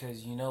smart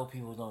because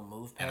people don't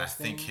move past and I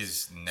think things.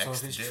 his next So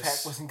if his track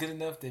wasn't good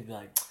enough, they'd be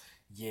like,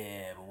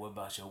 yeah, but what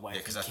about your wife?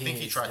 Yeah, because I think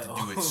he tried to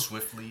do it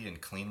swiftly and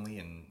cleanly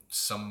and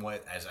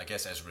somewhat as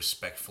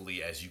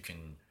respectfully as you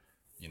can,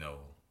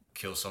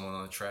 kill someone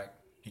on the track.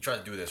 He tried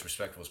to do it as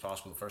respectful as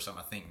possible the first time.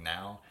 I think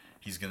now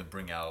he's going to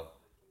bring out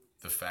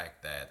the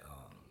fact that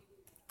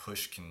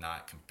Push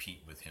cannot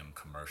compete with him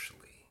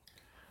commercially,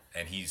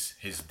 and his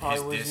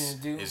diss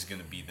is going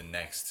to be the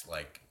next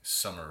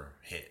summer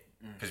hit.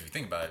 Because if you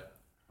think about it,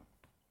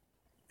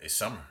 it's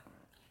summer.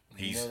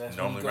 He's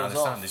normally around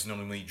this time. This is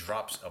normally when he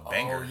drops a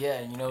banger. Oh yeah,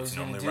 and it's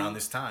normally around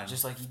this time.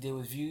 Just like he did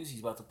with Views, he's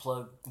about to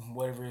plug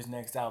whatever his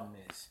next album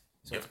is.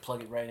 So to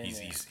plug it right in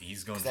there.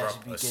 He's going to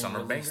drop a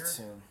summer banger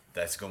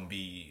that's going to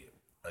be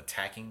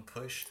attacking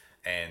Push,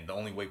 and the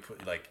only way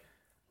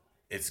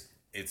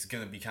it's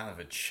going to be kind of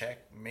a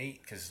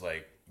checkmate because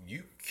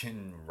you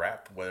can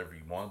rap whatever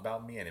you want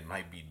about me, and it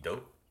might be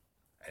dope,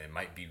 and it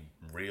might be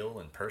real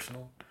and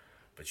personal.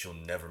 But you'll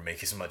never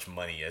make as much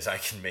money as I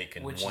can make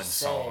in one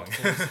song.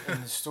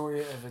 In the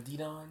story of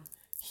Adidon,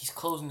 he's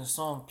closing the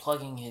song,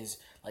 plugging his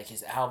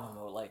album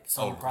or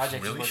some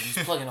project. Really?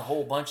 He's plugging a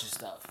whole bunch of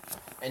stuff,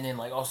 and then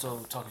also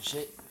talking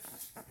shit.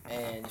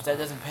 And if that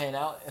doesn't pan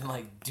out and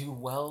do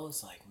well,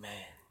 it's man.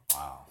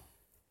 Wow.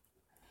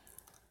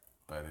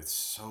 But it's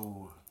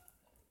so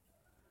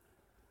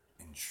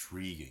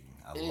intriguing.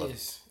 I love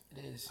it.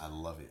 It is. I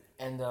love it.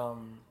 And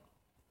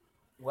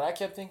what I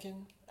kept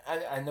thinking.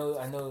 I know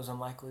it was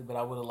unlikely, but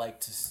I would have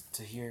liked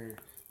to hear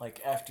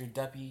after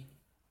Duppy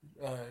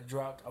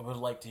dropped. I would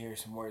have liked to hear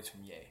some words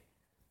from Ye.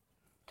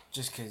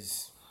 Just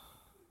because.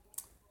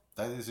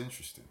 That is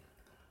interesting.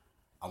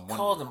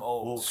 Called him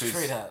old,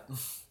 straight up.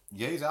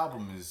 Ye's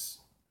album is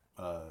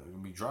gonna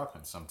be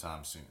dropping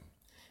sometime soon.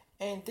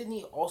 And didn't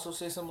he also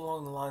say something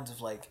along the lines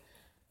of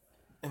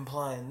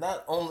implying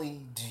not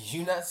only do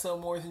you not sell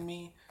more than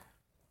me,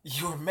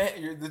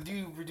 the dude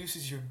who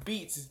produces your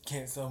beats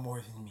can't sell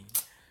more than me.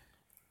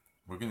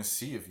 We're gonna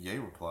see if Ye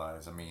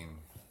replies. I mean,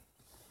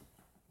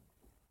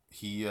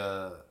 Ye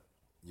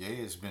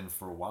has been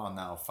for a while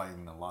now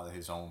fighting a lot of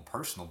his own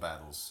personal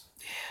battles.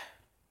 Yeah.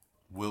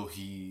 Will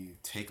he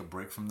take a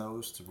break from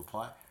those to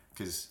reply?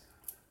 Because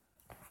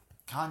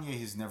Kanye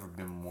has never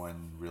been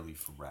one really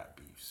for rap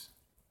beefs.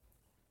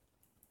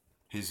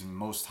 His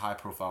most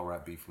high-profile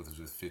rap beef was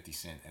with 50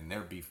 Cent, and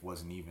their beef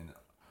wasn't even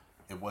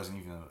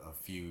a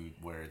feud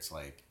where it's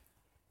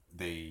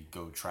they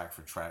go track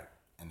for track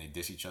and they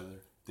diss each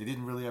other. They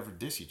didn't really ever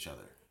diss each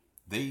other.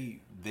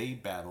 They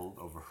battled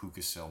over who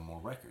could sell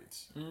more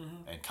records.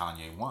 Mm-hmm. And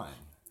Kanye won.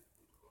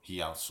 He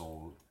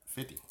outsold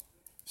 50.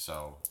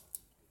 So,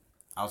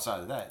 outside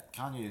of that,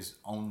 Kanye is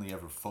only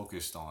ever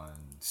focused on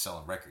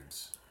selling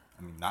records.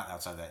 I mean, not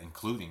outside of that,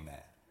 including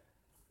that.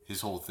 His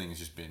whole thing has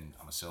just been,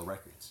 I'm going to sell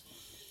records.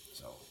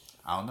 So,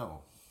 I don't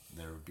know.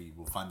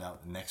 We'll find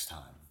out next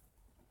time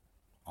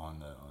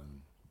on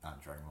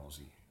not Dragon Ball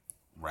Z,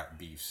 Rap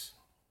Beefs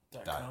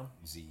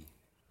 .z.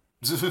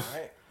 All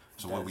right.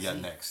 So what we got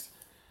next?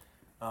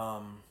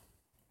 Well,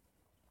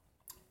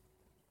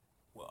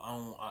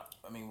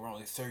 I mean, we're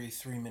only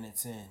 33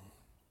 minutes in,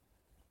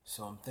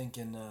 so I'm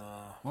thinking.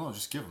 Well, no,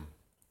 just give them.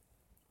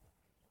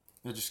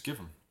 Yeah, just give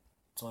them.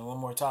 It's only one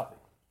more topic.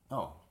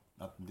 Oh,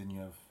 didn't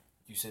you have?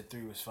 You said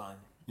 3 was fine.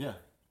 Yeah,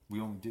 we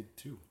only did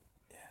 2.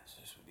 Yeah, so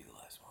this would be the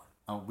last one.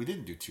 Oh, we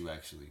didn't do 2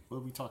 actually. What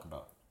did we talk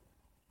about?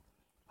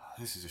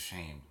 This is a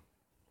shame.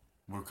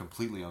 We're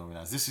completely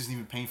unorganized. This isn't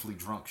even painfully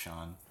drunk,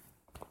 Sean.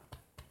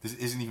 This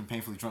isn't even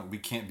painfully drunk. We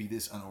can't be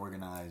this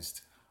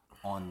unorganized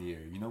on the air.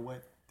 You know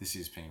what? This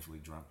is painfully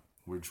drunk.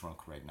 We're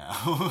drunk right now.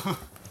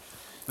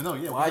 But no,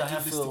 yeah, we gotta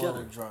have this together. A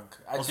little drunk.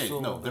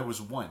 There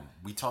was one.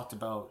 We talked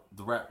about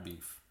the rap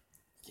beef.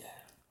 Yeah.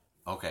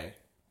 Okay.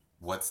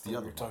 What's the other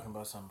one? We were talking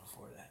about something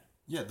before that.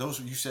 Yeah,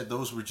 you said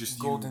those were just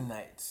Golden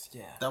Knights.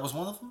 Yeah. That was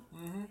one of them?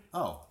 Mm-hmm.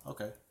 Oh,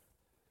 okay.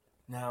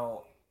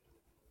 Now.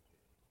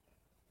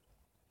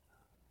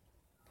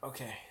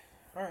 Okay.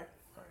 All right.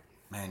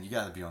 Man, you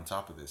got to be on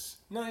top of this.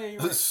 No, yeah,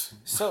 you're right.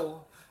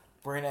 So,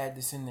 we're going to add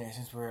this in there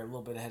since we're a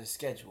little bit ahead of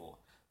schedule.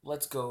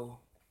 Let's go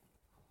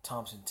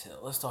Thompson Till.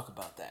 Let's talk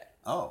about that.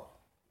 Oh.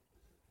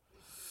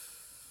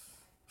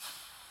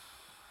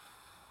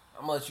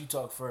 I'm going to let you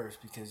talk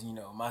first because,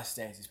 my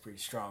stance is pretty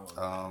strong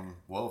on that.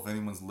 Well, if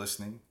anyone's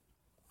listening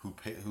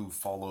who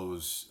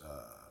follows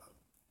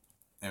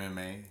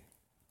MMA,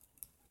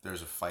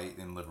 there's a fight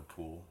in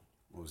Liverpool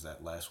what was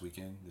that, last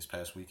weekend? This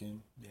past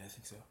weekend? Yeah, I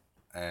think so.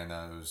 And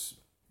it was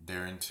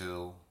Darren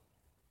Till,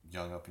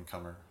 young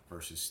up-and-comer,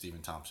 versus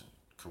Stephen Thompson,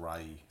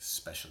 karate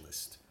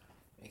specialist.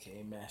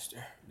 AKA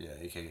Master. Yeah,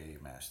 AKA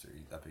Master.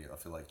 I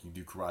feel like you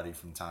do karate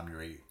from the time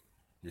you're 8.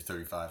 You're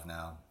 35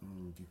 now.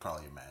 You're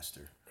probably a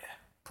master. Yeah.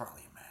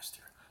 Probably a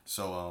master.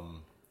 So,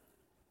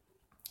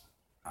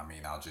 I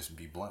mean, I'll just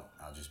be blunt.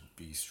 I'll just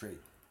be straight.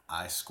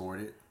 I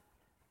scored it.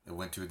 It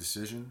went to a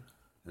decision.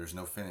 There's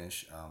no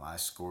finish. I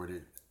scored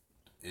it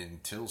in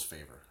Till's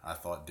favor. I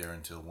thought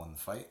Darren Till won the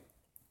fight.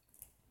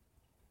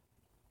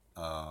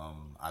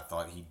 I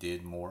thought he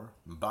did more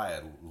by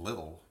a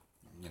little.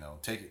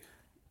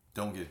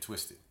 Don't get it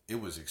twisted.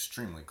 It was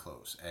extremely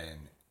close,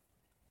 and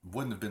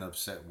wouldn't have been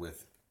upset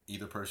with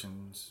either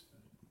person's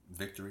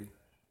victory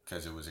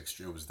because it was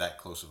that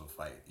close of a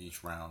fight.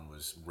 Each round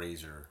was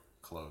razor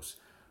close.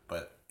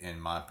 But in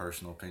my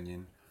personal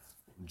opinion,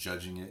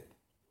 judging it,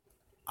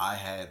 I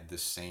had the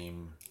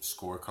same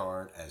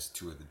scorecard as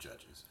 2 of the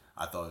judges.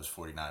 I thought it was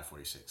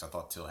 49-46. I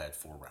thought Till had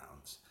 4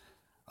 rounds.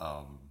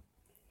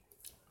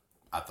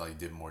 I thought he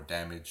did more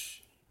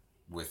damage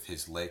with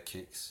his leg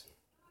kicks.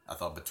 I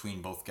thought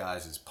between both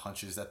guys'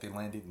 punches that they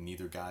landed,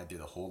 neither guy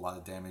did a whole lot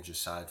of damage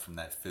aside from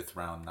that 5th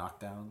round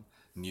knockdown.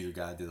 Neither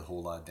guy did a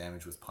whole lot of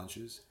damage with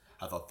punches.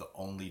 I thought the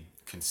only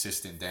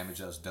consistent damage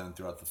that was done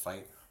throughout the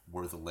fight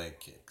were the leg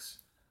kicks.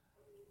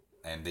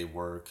 And they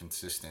were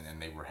consistent and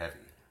they were heavy.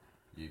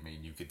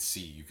 You could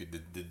see,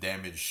 the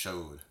damage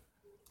showed.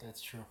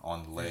 That's true.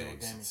 On the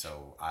legs.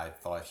 So I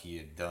thought he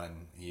had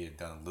done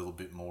a little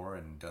bit more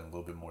and done a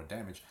little bit more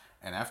damage.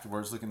 And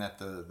afterwards, looking at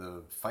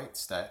the fight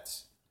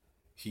stats,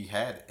 he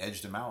had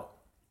edged him out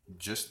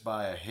just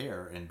by a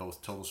hair in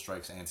both total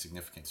strikes and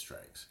significant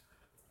strikes.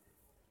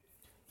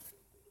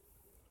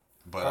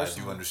 But personally,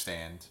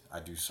 I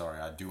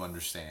do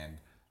understand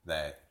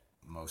that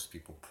most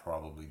people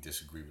probably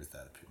disagree with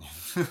that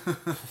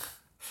opinion.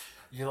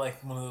 You're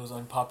like one of those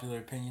unpopular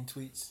opinion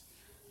tweets.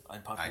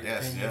 Unpopular I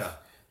guess, opinion. yeah.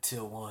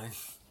 Till won.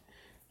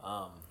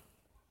 I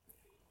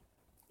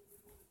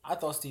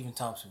thought Stephen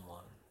Thompson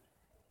won.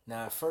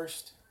 Now at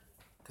first,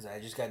 because I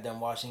just got done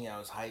watching it, I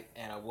was hyped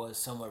and I was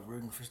somewhat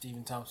rooting for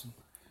Stephen Thompson.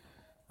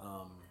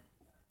 I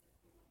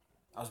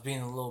was being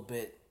a little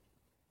bit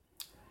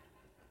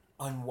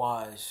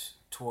unwise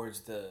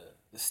towards the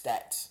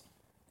stats,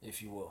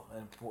 if you will,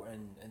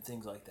 and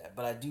things like that.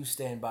 But I do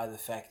stand by the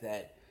fact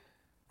that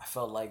I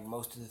felt like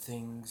most of the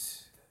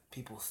things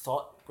people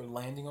thought were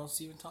landing on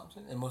Stephen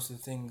Thompson, and most of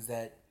the things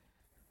that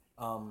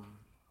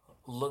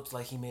looked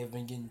like he may have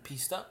been getting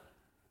pieced up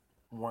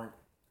weren't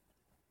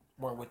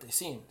what they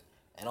seemed.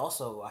 And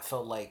also, I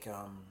felt like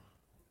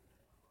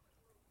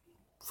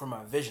from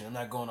my vision, I'm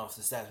not going off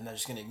the stats. I'm not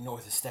just going to ignore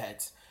the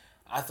stats.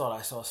 I thought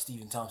I saw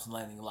Stephen Thompson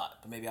landing a lot,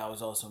 but maybe I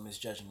was also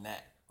misjudging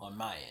that on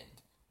my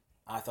end.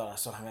 I thought I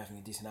saw him having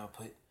a decent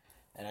output,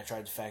 and I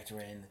tried to factor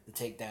in the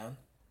takedown.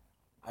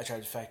 I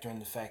tried to factor in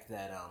the fact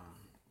that,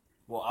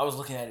 I was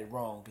looking at it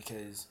wrong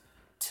because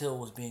Till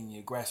was being the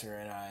aggressor,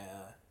 and I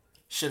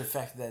should have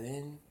factored that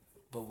in.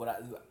 But what I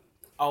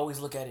always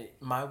look at it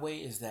my way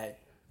is that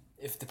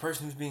if the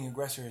person who's being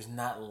aggressor is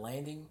not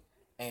landing,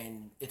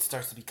 and it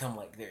starts to become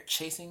like they're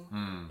chasing,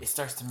 it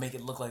starts to make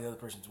it look like the other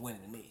person's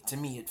winning to me. To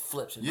me, it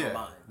flips in my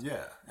mind.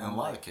 Yeah, in a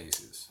lot of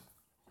cases.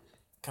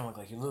 Kind of look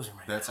like you're losing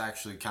right That's now.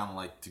 actually kind of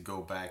like to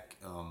go back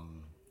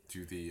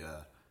to the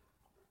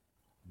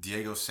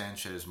Diego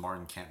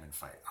Sanchez-Martin Kampmann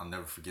fight. I'll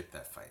never forget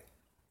that fight.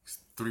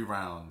 3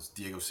 rounds,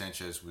 Diego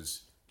Sanchez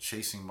was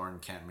chasing Martin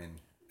Kampmann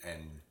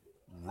and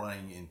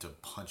running into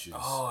punches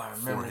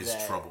for his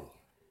trouble.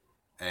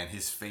 And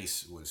his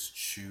face was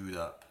chewed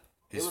up.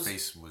 His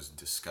face was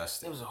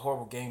disgusting. It was a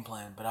horrible game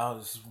plan, but I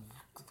was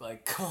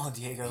like, "Come on,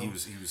 Diego." He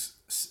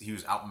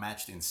was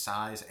outmatched in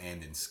size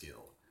and in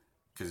skill,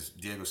 because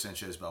Diego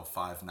Sanchez about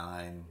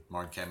 5'9",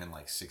 Martin Kampmann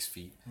like 6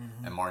 feet,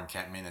 and Martin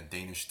Kampmann a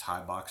Danish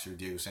Thai boxer.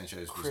 Diego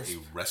Sanchez was a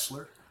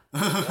wrestler,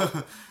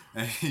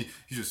 and he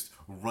just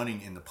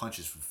running in the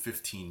punches for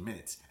 15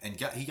 minutes, and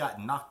he got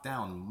knocked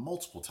down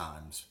multiple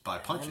times by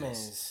punches. That man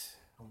is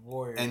a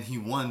warrior, and he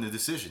won the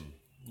decision.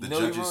 The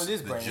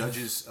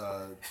judges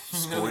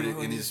scored it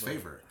in his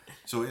favor.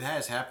 So it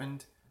has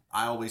happened.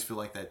 I always feel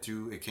like that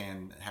too. It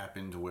can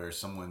happen to where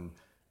it's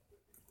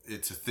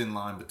a thin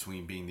line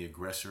between being the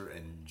aggressor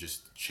and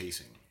just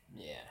chasing.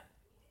 Yeah.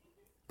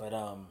 But,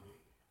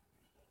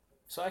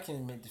 so I can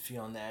admit defeat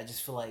on that. I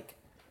just feel like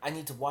I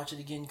need to watch it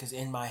again because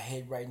in my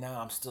head right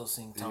now, I'm still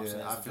seeing Thompson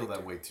as the I feel victor.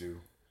 that way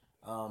too.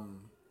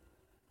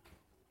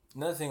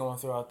 Another thing I want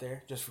to throw out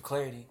there, just for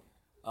clarity,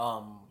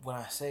 when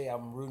I say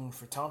I'm rooting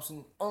for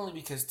Thompson, only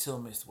because Till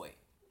missed weight.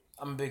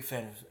 I'm a big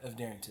fan of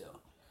Darren Till.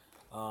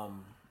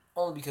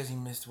 Only because he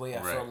missed weight,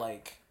 I felt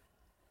like,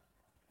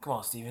 come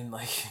on, Steven,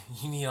 like,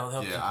 you need all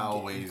the help you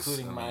can get,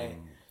 including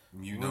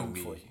you know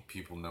me,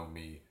 people know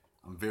me.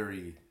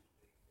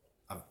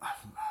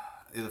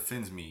 It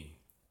offends me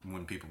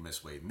when people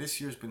miss weight. And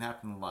this year's been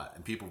happening a lot,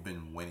 and people have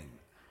been winning,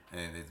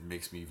 and it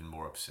makes me even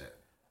more upset.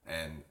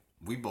 And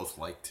we both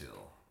like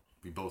Till.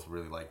 We both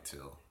really like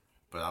Till.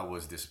 But I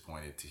was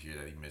disappointed to hear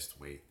that he missed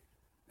weight.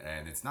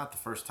 and it's not the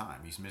first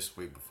time he's missed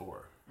weight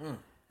before.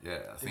 Yeah,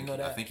 I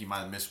think he might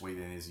have missed weight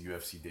in his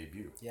UFC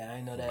debut. Yeah,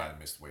 I know He that. might have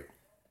missed weight,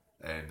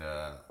 and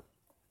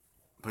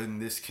but in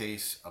this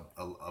case,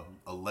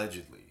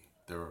 allegedly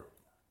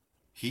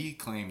he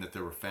claimed that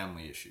there were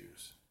family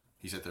issues.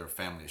 He said there were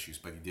family issues,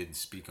 but he didn't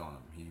speak on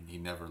them. He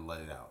never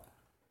let it out.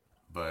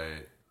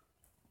 But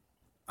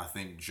I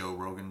think Joe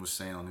Rogan was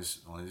saying on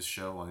his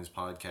show, on his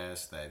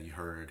podcast, that he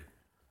heard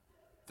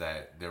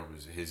that there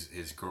was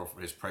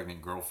his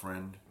pregnant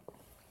girlfriend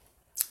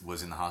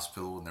was in the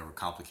hospital and there were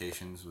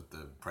complications with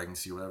the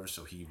pregnancy or whatever,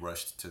 so he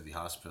rushed to the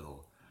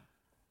hospital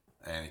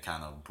and it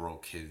kind of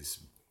broke his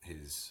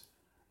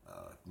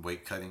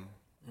weight cutting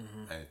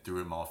and it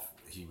threw him off.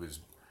 He was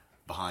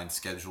behind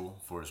schedule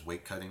for his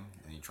weight cutting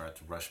and he tried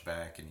to rush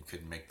back and he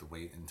couldn't make the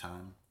weight in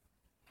time.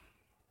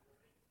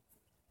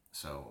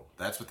 So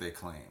that's what they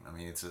claim. I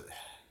mean,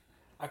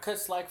 I cut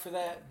slack for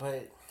that,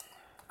 but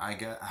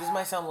this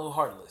might sound a little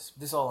heartless.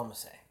 This is all I'm gonna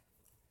say.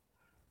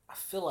 I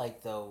feel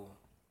like though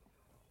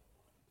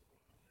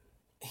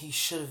he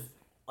should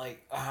have,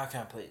 how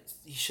can I put it?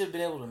 He should have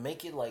been able to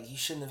make it. Like, he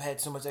shouldn't have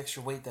had so much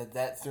extra weight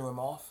that threw him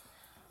off.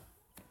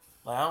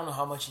 Like, I don't know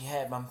how much he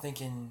had, but I'm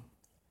thinking,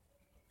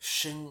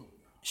 shouldn't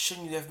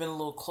you have been a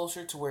little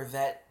closer to where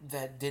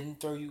that didn't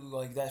throw you,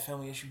 like, that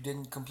family issue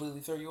didn't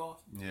completely throw you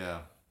off? Yeah.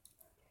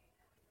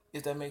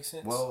 If that makes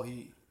sense. Well,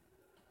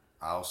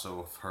 I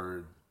also have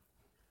heard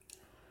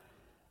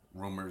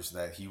rumors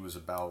that he was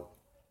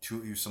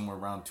somewhere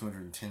around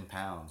 210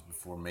 pounds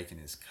before making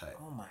his cut.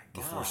 Oh my God.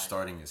 Before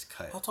starting his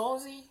cut. How tall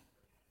is he?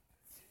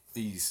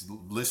 He's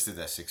listed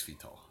at 6 feet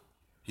tall.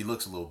 He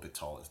looks a little bit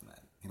taller than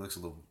that. He looks a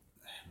little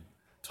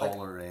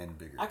taller and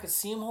bigger. I could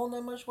see him holding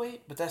that much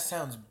weight, but that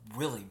sounds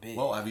really big.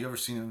 Well, have you ever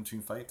seen him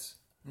between fights?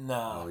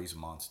 No. Oh, he's a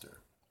monster.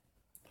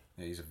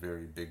 Yeah, he's a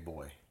very big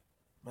boy.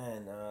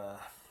 Man,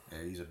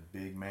 Yeah, he's a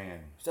big man.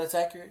 if that's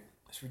accurate,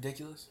 that's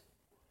ridiculous.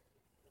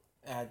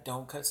 And I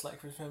don't cut slack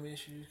for family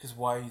issues, because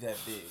why are you that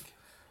big?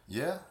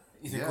 Yeah.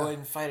 Either go ahead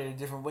and fight at a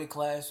different weight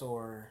class,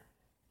 or...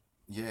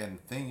 Yeah, and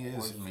the thing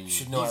is, I mean, you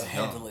should know how to he's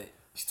handle young. it.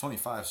 He's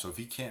 25, so if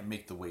he can't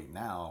make the weight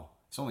now,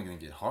 it's only going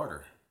to get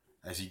harder.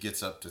 As he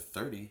gets up to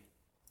 30,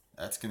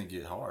 that's going to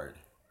get hard.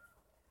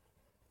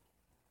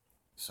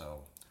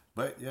 So,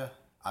 but yeah,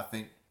 I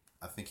think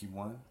he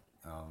won.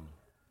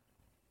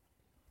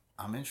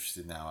 I'm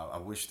interested now. I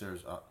wish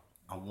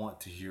I want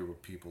to hear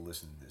what people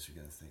listening to this are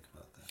going to think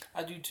about that.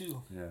 I do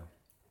too. Yeah.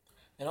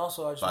 And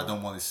also, I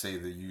don't want to say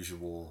the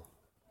usual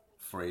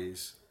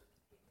phrase.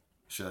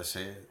 Should I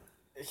say it?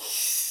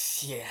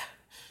 Yeah.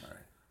 All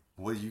right.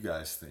 What do you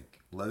guys think?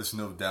 Let us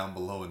know down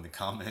below in the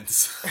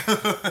comments.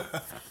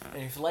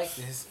 And if you like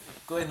this,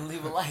 go ahead and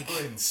leave a like. Go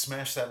ahead and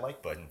smash that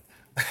like button.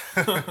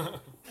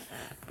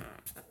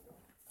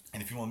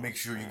 And if you want to make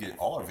sure you get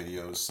all our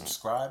videos,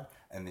 subscribe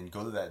and then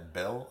go to that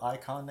bell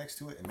icon next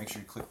to it and make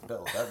sure you click the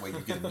bell. That way you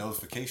get a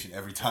notification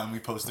every time we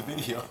post a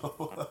video.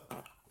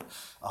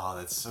 Oh,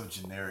 that's so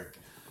generic.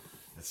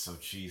 That's so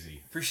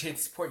cheesy. Appreciate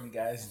the support, you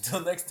guys.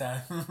 Until next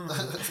time.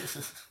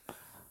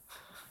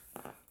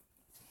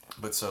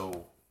 But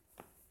so,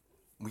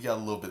 we got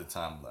a little bit of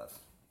time left.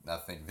 And I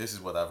think this is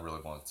what I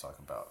really wanted to talk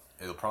about.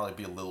 It'll probably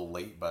be a little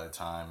late by the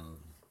time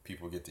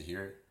people get to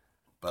hear it,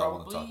 but I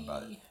want to talk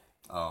about it.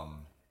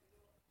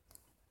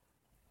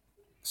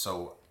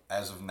 So,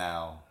 as of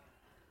now,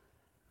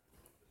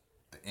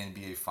 the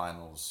NBA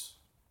Finals,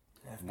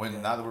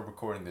 now that we're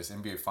recording this,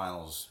 NBA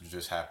Finals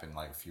just happened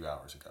like a few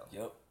hours ago.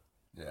 Yep.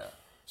 Yeah.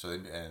 So,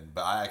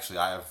 but I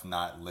have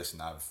not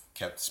listened. I've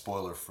kept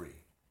spoiler free.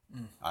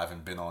 I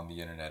haven't been on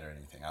the internet or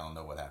anything. I don't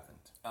know what happened.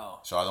 Oh.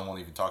 So I don't want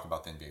to even talk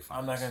about the NBA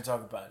Finals. I'm not going to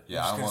talk about it.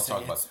 Yeah, I don't want to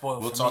talk about it.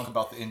 We'll talk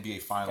about the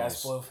NBA Finals. Guys,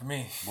 spoil for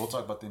me. We'll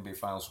talk about the NBA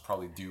Finals. We'll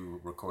probably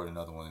record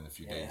another one in a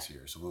few days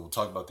here. So we'll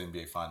talk about the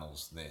NBA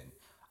Finals then.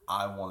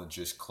 I want to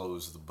just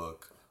close the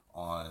book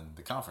on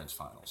the conference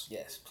finals.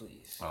 Yes,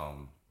 please.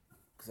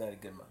 Because I had a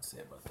good amount to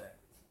say about that.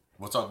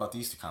 We'll talk about the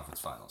Eastern Conference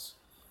Finals.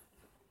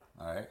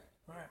 All right?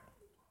 All right.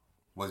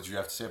 What did you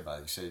have to say about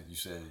it? You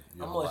said I'm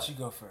going to let you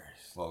go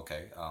first. Well,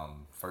 okay.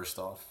 First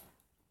off,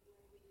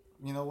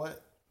 you know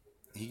what?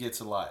 He gets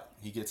a lot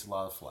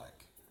of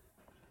flack.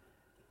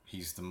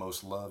 He's the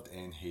most loved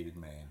and hated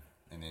man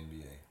in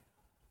NBA.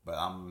 But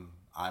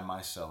I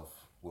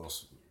myself will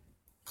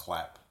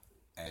clap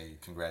a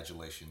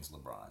congratulations,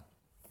 LeBron.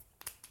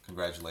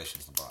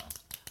 Congratulations, LeBron.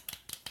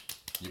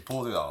 You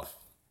pulled it off.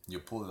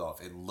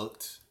 It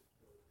looked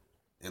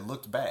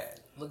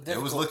bad.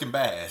 It was looking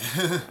bad.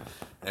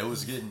 It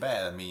was getting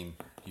bad. I mean,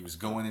 he was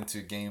going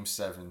into Game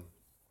 7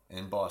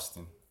 in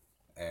Boston,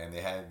 and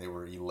they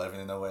were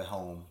 11-0 at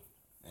home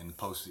in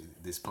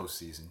this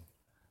postseason.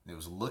 It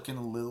was looking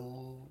a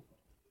little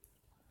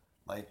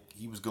like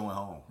he was going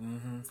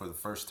home for the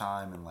first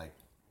time in like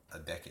a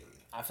decade.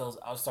 I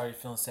started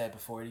feeling sad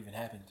before it even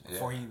happened.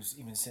 Before he was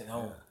even sitting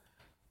home.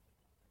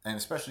 Yeah. And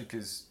especially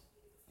because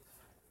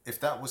if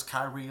that was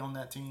Kyrie on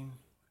that team,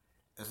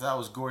 if that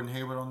was Gordon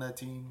Hayward on that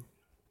team,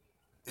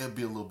 it'd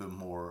be a little bit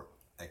more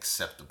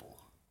acceptable.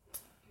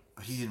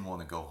 he didn't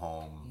want to go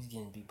home. He's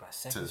getting beat by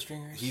second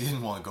stringers. He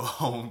didn't want to go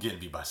home getting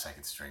beat by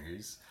second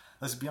stringers.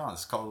 Let's be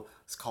honest.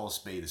 Let's call a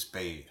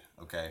spade,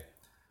 okay?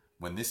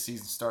 When this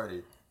season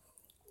started,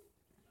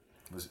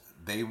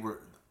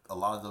 a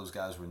lot of those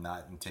guys were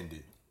not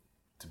intended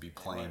to be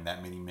playing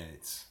that many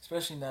minutes.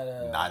 Especially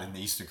not in the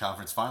Eastern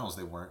Conference Finals.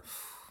 They weren't.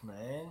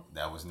 Man,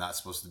 that was not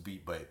supposed to be.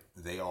 But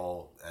they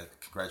all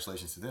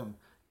congratulations to them,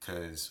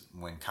 because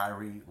when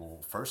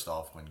first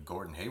off, when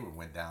Gordon Hayward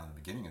went down at the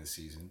beginning of the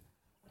season,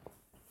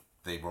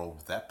 they rolled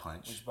with that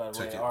punch. Which, by the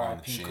way,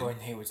 R.I.P.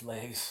 Gordon Hayward's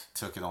legs.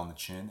 Took it on the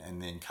chin,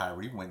 and then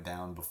Kyrie went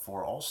down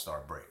before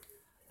All-Star break,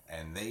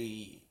 and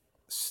they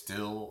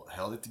still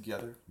held it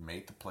together,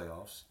 made the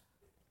playoffs,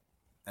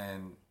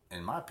 and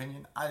in my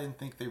opinion, I didn't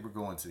think they were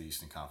going to the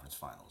Eastern Conference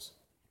Finals.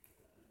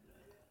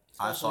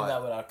 Especially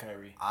not without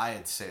Kyrie. I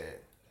had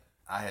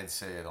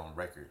said on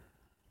record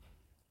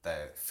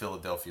that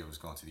Philadelphia was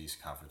going to the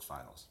Eastern Conference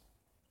Finals.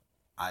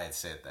 I had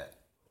said that,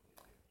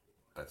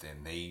 but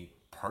then they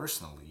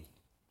personally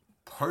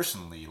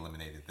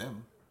eliminated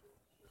them.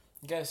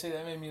 You gotta say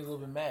that made me a little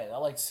bit mad. I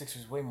like the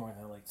Sixers way more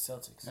than I like the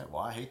Celtics. Yeah,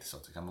 well, I hate the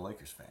Celtics. I'm a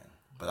Lakers fan,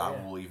 but yeah.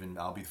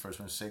 I'll be the first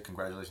one to say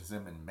congratulations to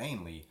them, and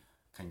mainly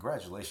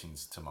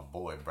congratulations to my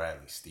boy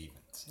Bradley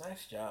Stevens.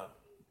 Nice job.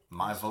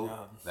 My vote.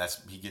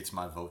 He gets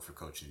my vote for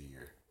Coach of the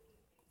Year.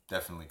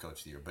 Definitely Coach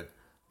of the Year.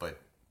 But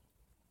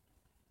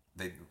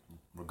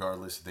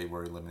regardless, they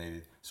were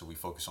eliminated. So we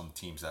focus on the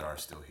teams that are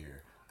still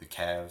here: the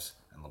Cavs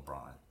and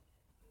LeBron.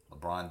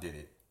 LeBron did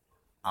it.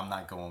 I'm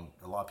not going.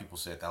 A lot of people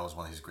said that was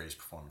one of his greatest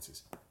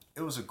performances.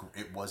 It was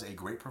a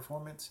great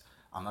performance.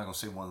 I'm not going to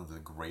say one of the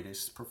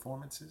greatest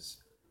performances,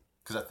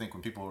 because I think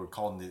when people are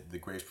calling it the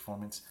greatest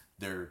performance,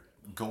 they're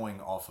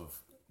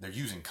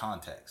using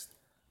context.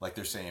 Like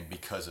they're saying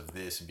because of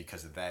this and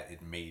because of that,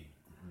 it made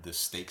the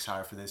stakes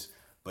higher for this.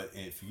 But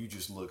if you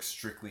just look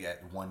strictly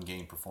at one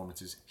game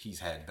performances, he's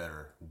had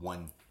better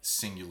one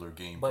singular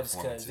game performances.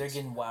 But it's because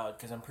they're getting wild,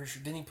 because I'm pretty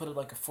sure, didn't he put up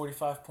like a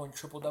 45-point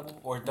triple-double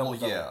or double-double?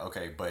 Well, yeah,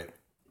 okay, but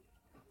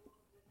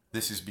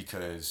this is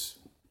because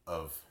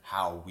of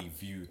how we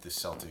view the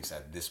Celtics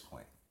at this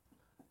point.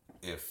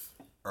 If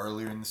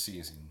earlier in the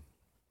season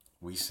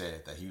we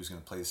said that he was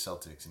going to play the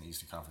Celtics in the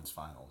Eastern Conference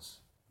Finals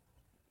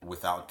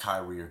without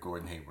Kyrie or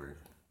Gordon Hayward,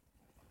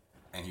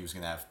 and he was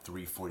going to have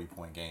 3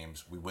 40-point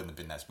games, we wouldn't have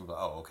been that. We'd be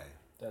like, oh, okay.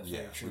 That's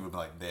very true. We would be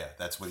like, yeah,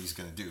 that's what he's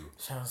going to do.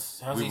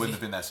 Sounds we wouldn't easy. have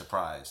been that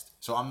surprised.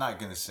 So I'm not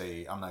going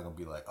to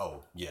be like,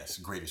 oh, yes,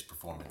 greatest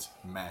performance,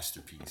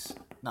 masterpiece.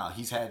 No,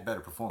 he's had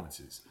better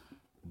performances.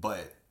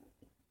 But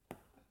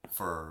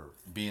for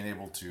being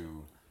able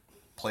to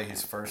play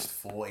his first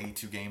full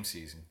 82-game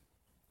season,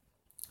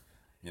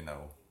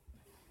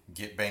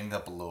 get banged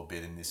up a little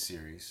bit in this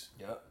series,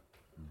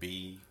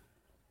 be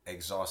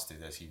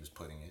exhausted as he was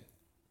putting it,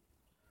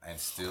 and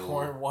still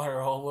pouring water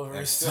all over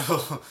and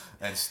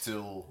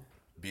still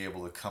be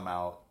able to come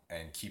out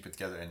and keep it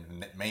together,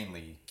 and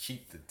mainly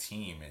keep the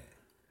team in it,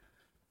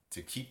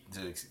 to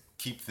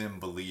keep them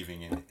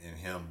believing in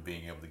him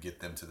being able to get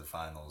them to the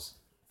finals.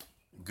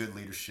 Good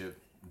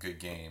leadership, good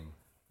game,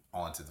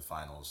 on to the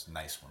finals.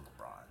 Nice one,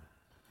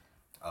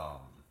 LeBron.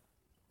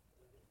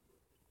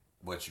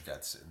 What you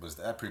got to say?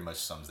 That pretty much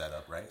sums that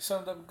up, right?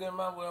 Summed up a good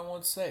amount of what I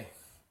want to say.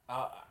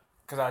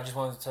 Because I just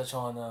wanted to touch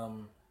on,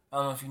 I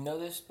don't know if you know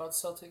this about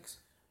the Celtics.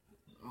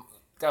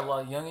 Got a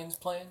lot of youngins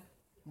playing,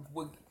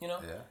 Yeah.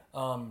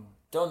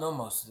 Don't know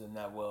most of them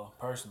that well,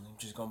 personally. I'm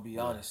just going to be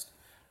honest.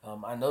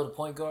 I know the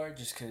point guard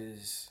just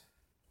because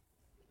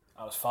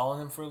I was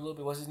following him for a little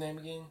bit. What's his name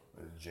again?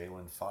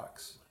 Jalen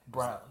Fox?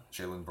 Brown.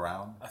 Jalen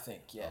Brown? I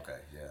think, yeah. Okay,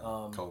 yeah.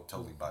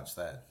 Totally botched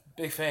that.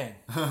 Big fan.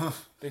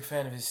 Big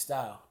fan of his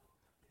style.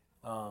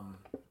 The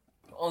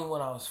only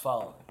one I was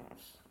following.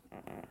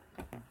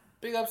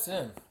 Big ups to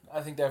him.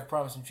 I think they have a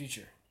promising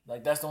future.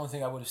 Like, that's the only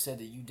thing I would have said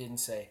that you didn't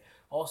say.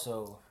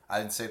 Also, I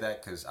didn't say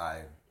that because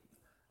I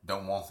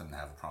don't want them to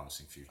have a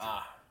promising future.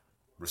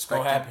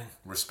 Respect them.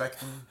 Respect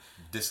them.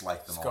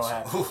 Dislike them It's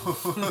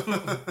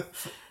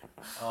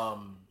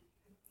also.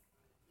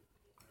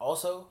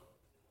 Also,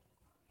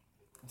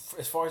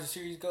 as far as the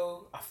series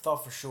go, I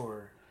thought for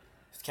sure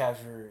if the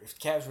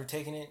Cavs were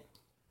taking it,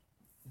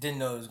 didn't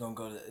know it was gonna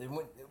go to.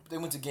 They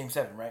went to Game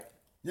 7, right?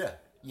 Yeah.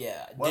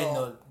 Yeah. Well, didn't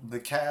know. The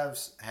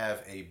Cavs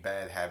have a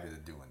bad habit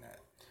of doing that.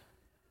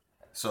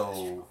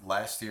 So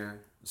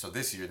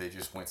this year they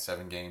just went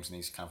 7 games in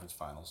these conference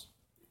finals.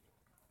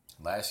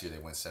 Last year they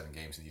went 7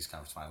 games in these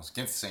conference finals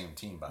against the same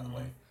team, by the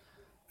way.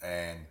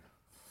 And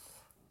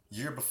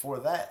year before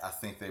that, I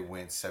think they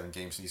went 7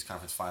 games in these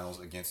conference finals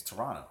against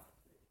Toronto.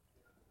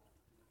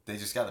 They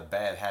just got a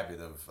bad habit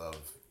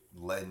of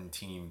letting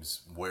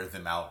teams wear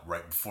them out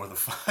right before the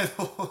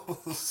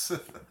finals.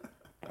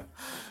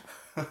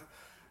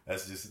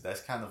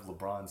 That's kind of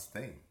LeBron's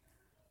thing.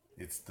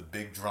 It's the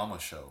big drama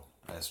show,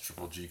 as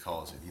Triple G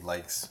calls it. He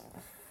likes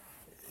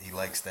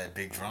that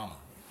big drama.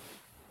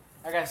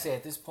 I gotta say,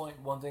 at this point,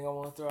 one thing I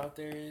want to throw out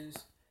there is,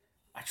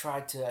 I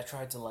tried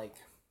to like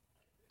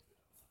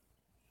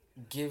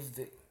give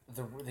the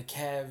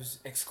Cavs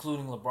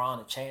excluding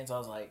LeBron a chance. I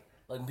was like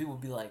when people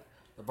be like,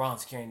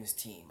 LeBron's carrying this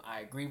team. I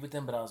agree with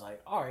them, but I was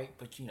like, all right,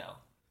 but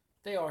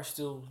they are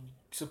still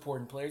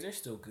supporting players. They're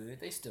still good.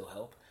 They still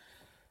help.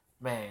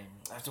 Man,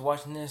 after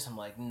watching this, I'm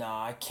like,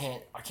 nah, I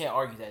can't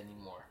argue that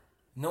anymore.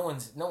 No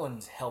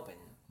one's helping.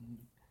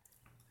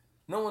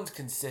 No one's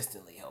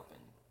consistently helping.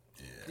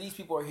 Yeah. These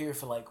people are here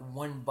for like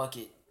one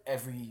bucket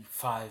every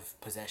 5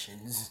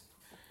 possessions.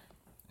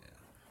 Yeah.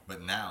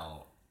 But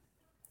now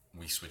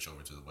we switch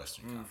over to the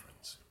Western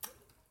Conference.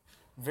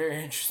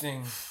 Very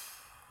interesting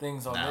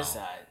things on this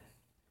side.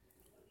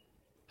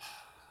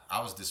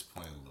 I was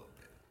disappointed a little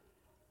bit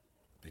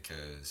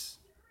because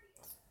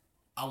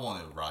I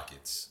wanted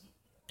Rockets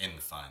in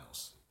the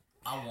finals.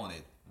 I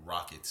wanted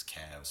Rockets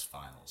Cavs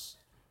finals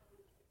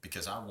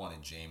because I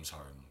wanted James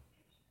Harden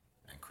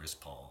and Chris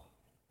Paul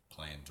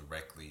playing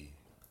directly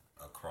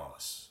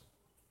across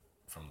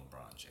from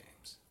LeBron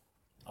James.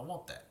 I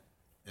want that,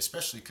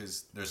 especially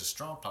because there's a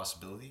strong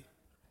possibility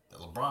that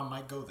LeBron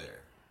might go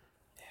there.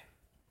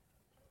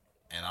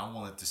 Yeah. And I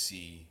wanted to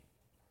see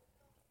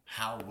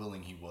how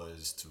willing he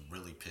was to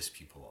really piss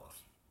people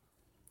off.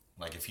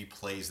 Like if he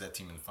plays that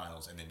team in the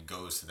finals and then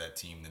goes to that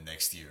team the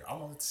next year. I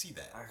wanted to see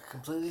that. I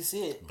completely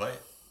see it.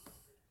 But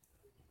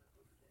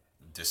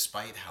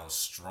despite how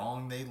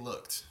strong they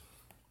looked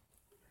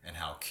and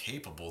how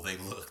capable they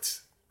looked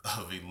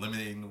of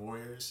eliminating the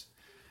Warriors,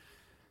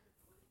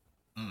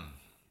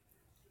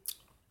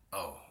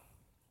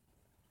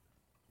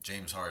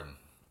 James Harden,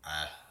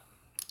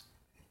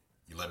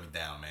 you let me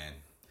down, man.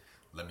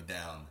 Let me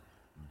down,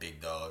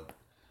 big dog.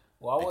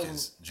 Well,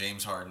 Because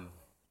James Harden,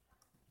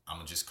 I'm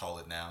gonna just call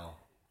it now.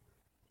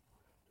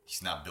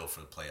 He's not built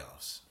for the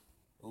playoffs.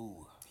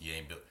 Ooh. He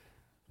ain't built.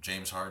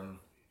 James Harden,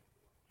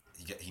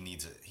 he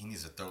needs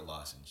a throat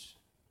lozenge.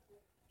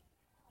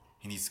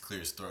 He needs to clear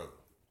his throat.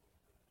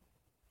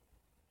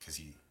 Cause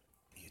he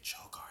a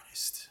choke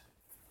artist.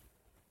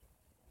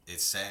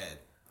 It's sad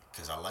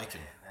because I like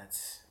him,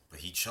 but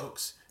he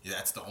chokes. Yeah,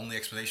 that's the only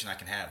explanation I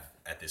can have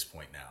at this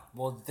point now.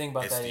 Well, the thing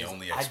about It's that the is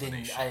only I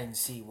explanation. didn't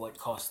see what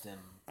cost him.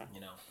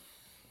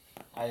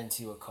 I didn't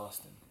see what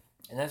cost him,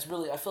 and that's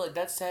really, I feel like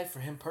that's sad for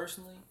him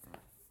personally,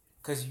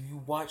 because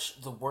you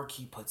watch the work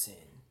he puts in.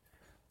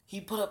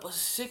 He put up a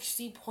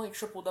 60-point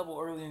triple-double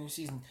earlier in the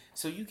season,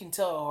 so you can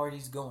tell how hard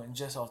he's going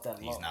just off that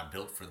alone. He's not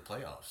built for the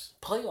playoffs.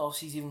 Playoffs,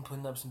 he's even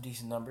putting up some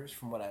decent numbers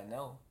from what I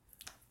know.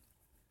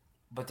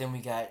 But then we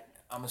got,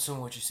 I'm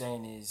assuming what you're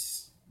saying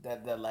is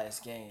that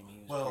last game,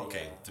 he was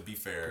pretty, to be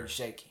fair, pretty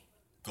shaky.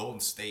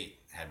 Golden State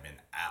had been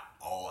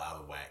all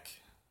out of whack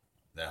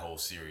that whole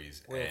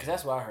series. Well, because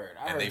that's what I heard.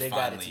 I heard they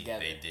got it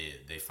together. They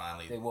did.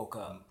 They woke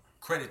up.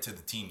 Credit to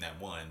the team that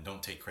won.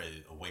 Don't take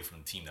credit away from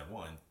the team that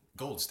won.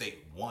 Golden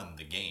State won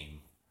the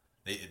game.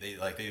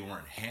 They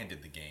weren't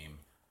handed the game.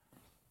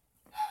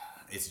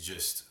 It's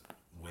just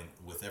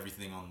with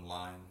everything on the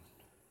line,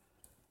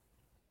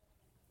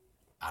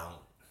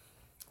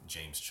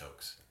 James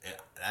chokes.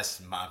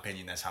 That's my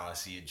opinion. That's how I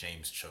see it.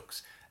 James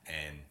chokes,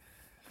 and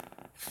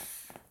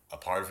a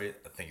part of it,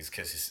 I think, is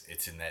because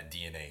it's in that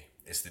DNA.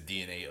 It's the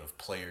DNA of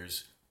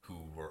players who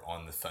were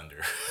on the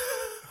Thunder.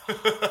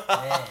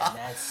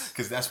 Man,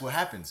 because that's what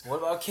happens. What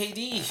about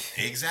KD?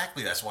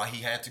 Exactly. That's why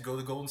he had to go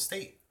to Golden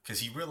State, because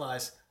he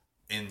realized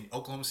in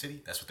Oklahoma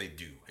City, that's what they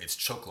do. It's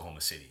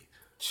Choklahoma City.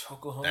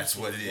 That's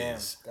what it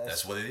is.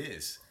 That's what it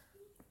is.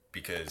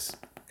 Because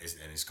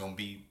it's gonna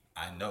be.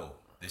 I know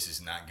this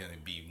is not gonna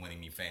be winning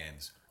me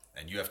fans,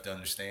 and you have to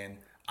understand.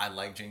 I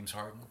like James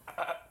Harden,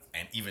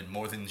 and even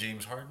more than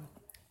James Harden,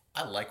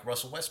 I like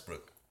Russell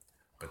Westbrook.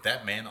 But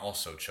that man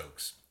also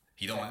chokes.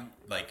 He don't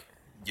like.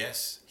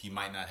 Yes, he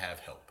might not have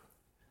help.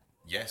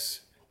 Yes,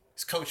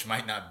 his coach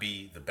might not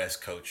be the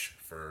best coach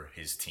for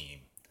his team.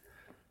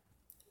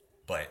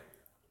 But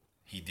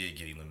he did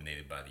get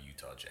eliminated by the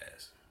Utah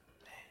Jazz.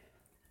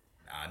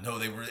 I know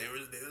they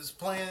was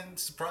playing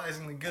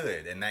surprisingly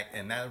good, and that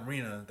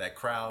arena, that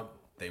crowd,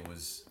 they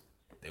was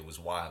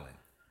wilding.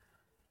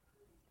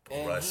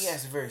 And Russ, he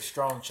has a very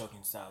strong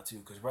choking style too,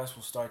 because Russ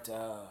will start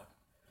to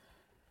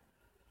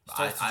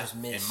just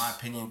miss. In my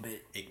opinion, a little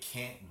bit it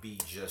can't be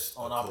just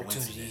on a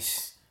opportunities.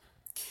 Coincidence.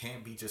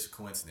 Can't be just a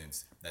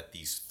coincidence that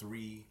these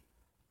 3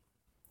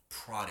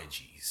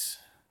 prodigies,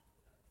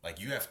 like,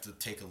 you have to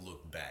take a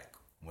look back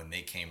when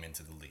they came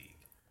into the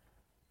league.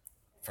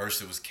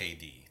 First, it was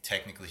KD.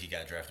 Technically, he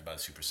got drafted by the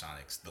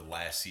Supersonics the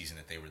last season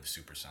that they were the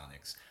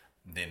Supersonics.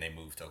 Then they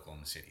moved to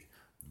Oklahoma City.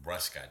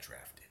 Russ got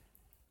drafted.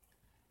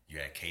 You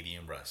had KD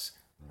and Russ.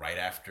 Right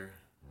after,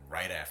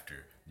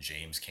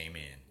 James came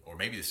in. Or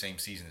maybe the same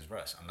season as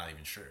Russ. I'm not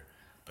even sure.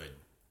 But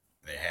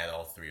they had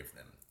all 3 of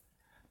them.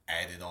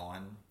 Added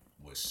on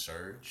was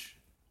Serge.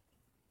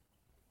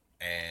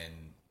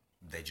 And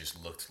they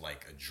just looked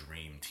like a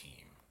dream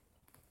team.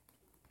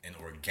 An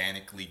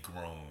organically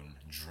grown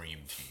dream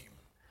team.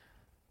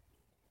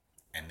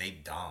 And they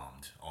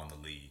domed on the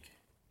league.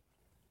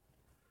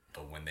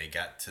 But when they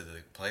got to the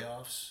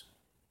playoffs,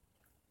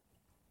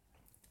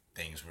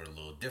 things were a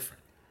little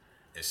different.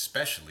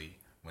 Especially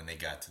when they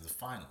got to the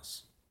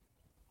finals.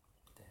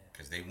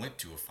 Because they went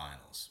to a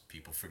finals.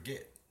 People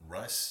forget.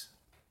 Russ,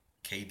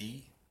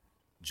 KD,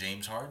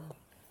 James Harden,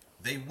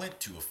 They went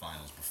to a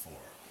finals before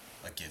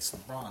against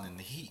LeBron in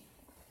the Heat.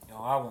 No,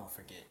 I won't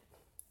forget.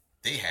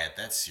 They had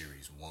that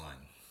series won.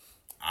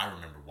 I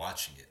remember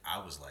watching it.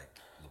 I was like,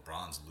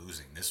 LeBron's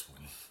losing this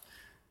one.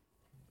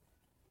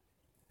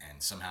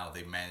 And somehow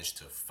they managed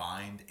to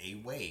find a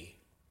way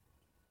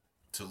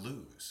to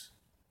lose.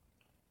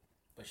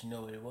 But you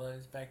know what it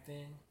was back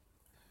then?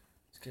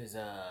 It's because,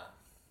 I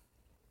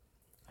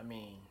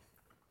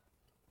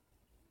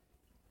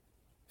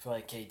feel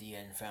like KD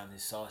hadn't found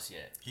his sauce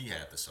yet. He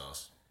had the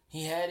sauce.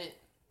 He had it,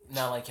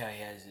 not like how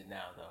he has it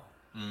now, though.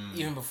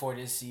 Even before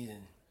this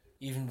season,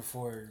 even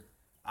before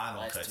I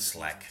don't cut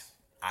slack. Seasons.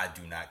 I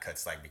do not cut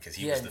slack because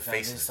he was the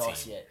face of the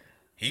team. Yet.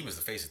 He was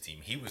the face of the team.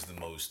 He was the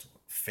most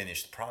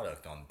finished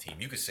product on the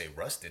team. You could say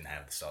Russ didn't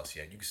have the sauce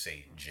yet. You could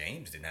say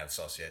James didn't have the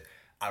sauce yet.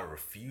 I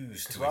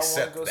refuse to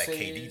accept that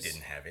KD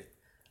didn't have it.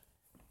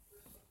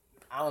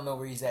 I don't know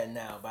where he's at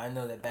now, but I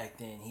know that back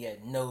then he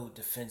had no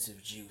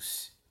defensive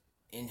juice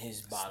in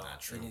his bottle.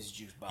 Not true. In his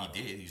juice bottle.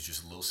 He did. He was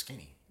just a little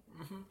skinny.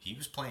 Mm-hmm. He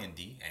was playing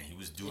D, and he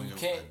was doing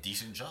a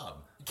decent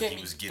job. But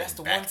he was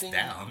getting backed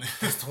down.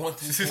 That's the one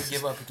thing you can't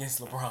give up against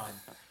LeBron.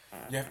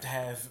 You have to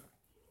have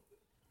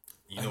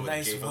a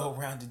nice,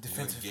 well-rounded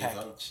defensive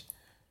package.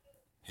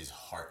 His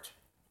heart.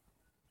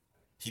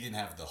 He didn't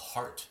have the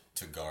heart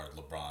to guard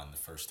LeBron the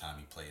first time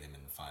he played him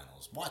in the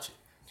finals. Watch it.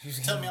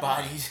 Tell me I'm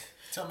lying.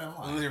 Tell me I'm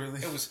lying.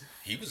 Literally.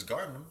 He was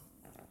guarding him.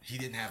 He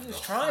didn't have the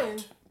trying.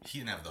 heart. He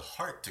didn't have the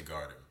heart to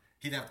guard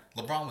him.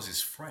 LeBron was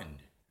his friend.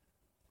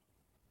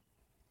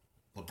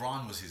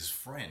 LeBron was his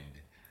friend.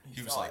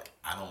 He was like,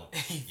 I don't.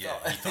 He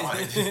thought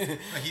it.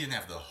 He didn't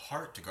have the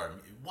heart to guard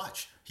him.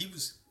 Watch.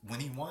 When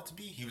he wanted to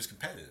be, he was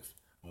competitive.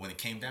 But when it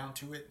came down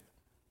to it,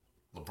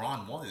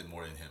 LeBron wanted it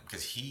more than him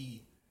because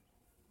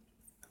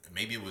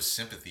maybe it was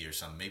sympathy or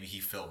something. Maybe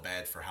he felt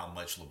bad for how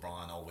much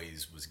LeBron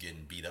always was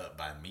getting beat up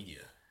by the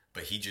media.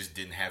 But he just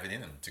didn't have it in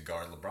him to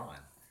guard LeBron.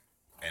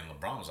 And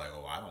LeBron was like,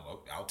 oh, I don't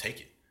know. I'll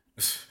take it.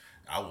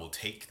 I will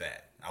take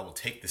that. I will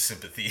take the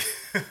sympathy.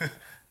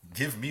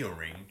 Give me a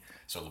ring.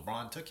 So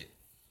LeBron took it.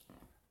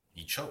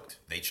 He choked.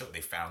 They choked.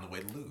 They found a way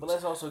to lose. But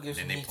let's also give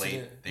some heat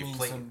they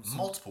played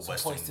multiple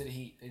Western points to the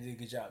Heat. They did a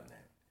good job in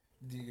that.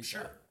 They did a good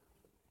job.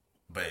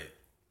 But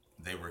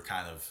they were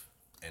kind of,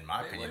 in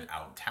my opinion,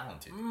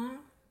 out-talented. Mm-hmm.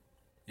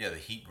 Yeah, the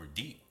Heat were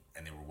deep,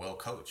 and they were well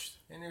coached.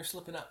 And they were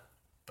slipping up.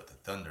 But the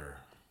Thunder,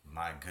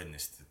 my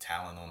goodness, the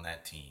talent on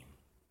that team.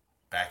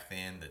 Back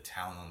then, the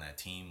talent on that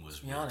team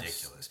was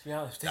ridiculous. Let's be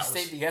honest. They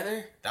stayed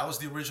together. That was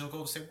the original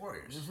Golden State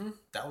Warriors. Mm-hmm.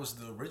 That was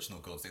the original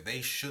Golden State.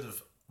 They should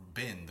have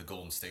been the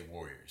Golden State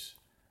Warriors.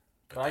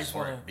 But they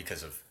weren't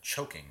because of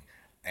choking.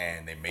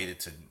 And they made it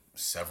to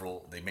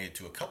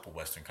a couple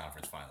Western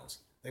Conference Finals.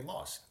 They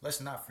lost. Let's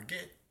not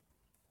forget.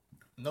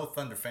 No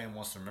Thunder fan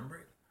wants to remember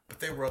it. But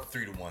they were up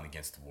 3-1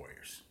 against the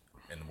Warriors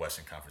in the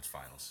Western Conference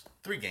Finals.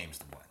 3 games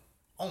to 1.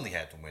 Only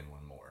had to win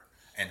one more.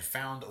 And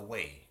found a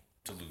way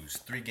to lose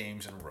 3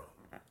 games in a row.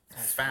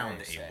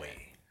 Found a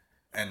way.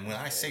 And when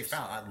I say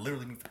found, I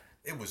literally mean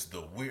it was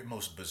the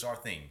most bizarre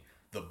thing.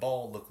 The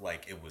ball looked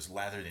like it was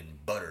lathered in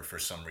butter for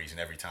some reason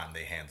every time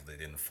they handled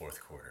it in the fourth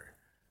quarter.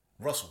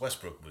 Russell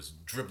Westbrook was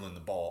dribbling the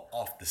ball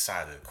off the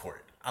side of the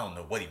court. I don't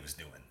know what he was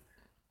doing.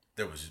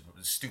 There was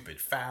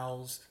stupid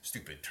fouls,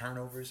 stupid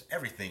turnovers.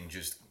 Everything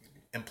just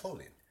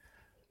imploded.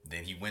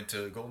 Then he went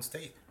to Golden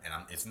State. And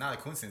it's not a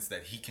coincidence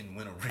that he can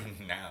win a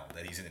ring now,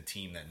 that he's in a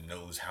team that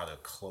knows how to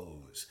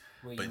close.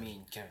 What do you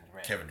mean Kevin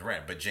Durant? Kevin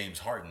Durant. But James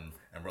Harden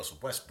and Russell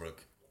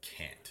Westbrook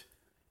can't.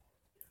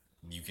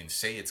 You can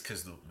say it's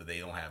because they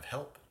don't have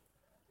help.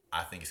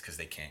 I think it's because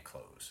they can't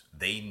close.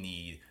 I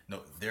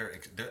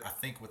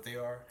think what they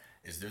are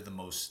is they're the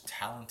most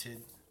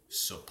talented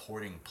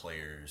supporting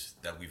players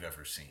that we've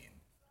ever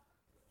seen.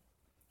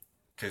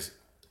 Because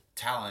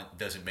talent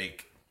doesn't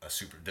make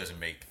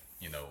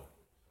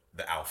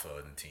the alpha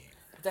of the team.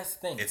 But that's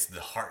the thing. It's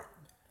the heart.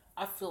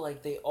 I feel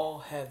like they all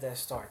have that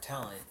star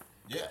talent.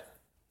 Yeah.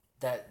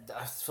 That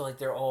I feel like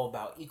they're all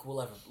about equal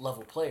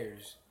level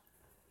players,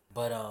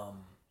 but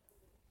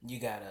you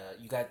got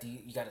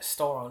a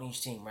star on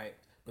each team, right?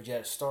 But you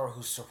got a star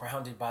who's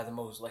surrounded by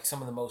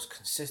some of the most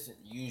consistent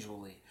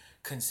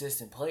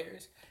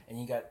players,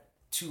 and you got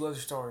 2 other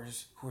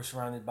stars who are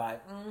surrounded by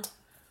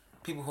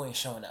people who ain't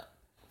showing up,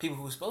 people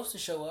who are supposed to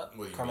show up.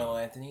 Carmelo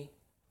Anthony.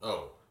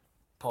 Oh.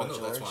 Paul George.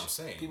 That's what I'm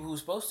saying. People who are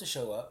supposed to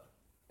show up,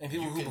 and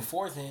people who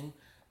before then,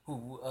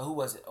 who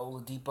was it?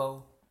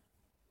 Oladipo.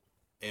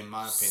 In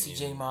my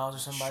opinion, CJ Miles or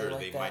somebody like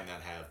that. Sure, they might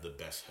not have the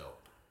best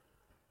help,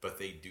 but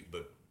they do.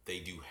 But they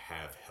do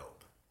have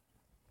help.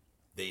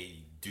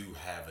 They do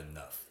have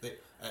enough.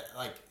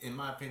 In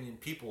my opinion,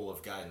 people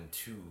have gotten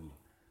too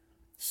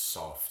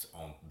soft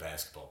on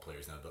basketball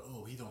players now. But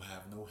he don't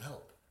have no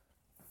help.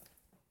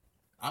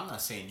 I'm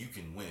not saying you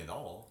can win it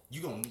all.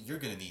 You're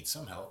gonna need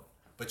some help,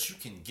 but you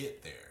can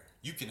get there.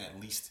 You can at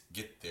least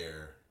get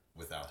there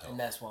without help. And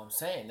that's what I'm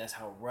saying. That's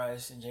how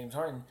Russ and James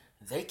Harden,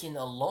 they can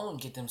alone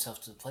get themselves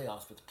to the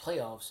playoffs. But the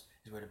playoffs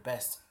is where the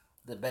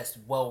best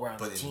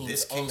well-rounded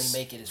teams only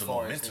make it as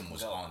far as they can go. The momentum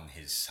was on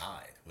his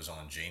side. Was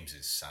on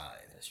James's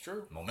side. That's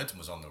true. Momentum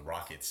was on the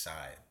Rockets'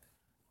 side.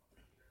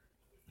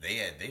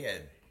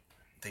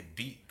 They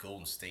beat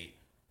Golden State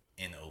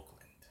in Oakland.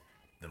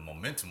 The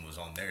momentum was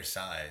on their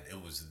side.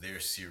 It was their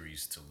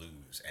series to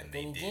lose, and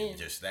they did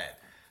just that.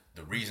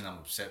 The reason I'm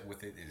upset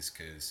with it is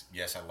because,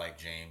 yes, I like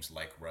James,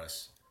 like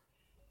Russ,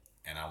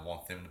 and I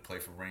want them to play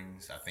for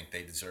rings. I think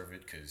they deserve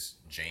it because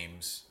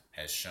James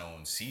has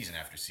shown season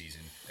after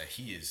season that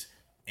he is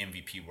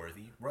MVP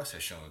worthy. Russ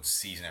has shown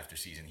season after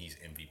season he's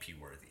MVP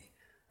worthy.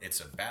 It's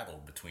a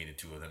battle between the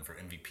two of them for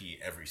MVP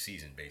every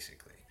season,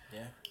 basically.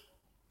 Yeah.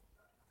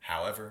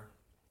 However,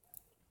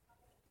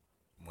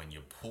 when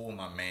you pull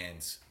my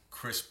man's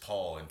Chris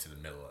Paul into the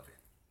middle of it,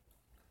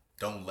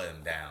 don't let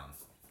him down.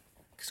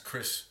 Because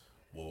Chris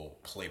will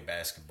play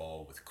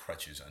basketball with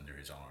crutches under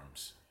his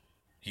arms.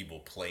 He will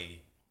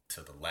play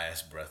to the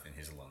last breath in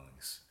his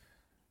lungs.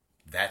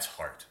 That's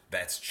heart.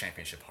 That's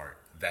championship heart.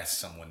 That's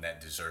someone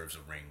that deserves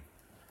a ring.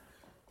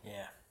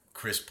 Yeah.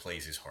 Chris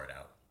plays his heart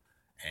out.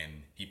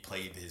 And he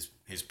played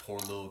his poor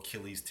little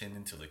Achilles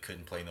tendon till they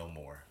couldn't play no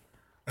more.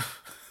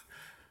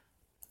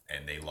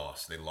 And they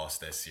lost. They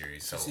lost that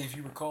series. So see, if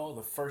you recall,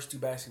 the first two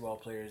basketball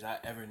players I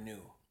ever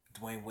knew,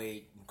 Dwayne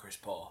Wade and Chris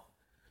Paul.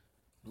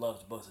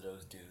 Loved both of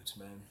those dudes,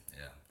 man.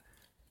 Yeah.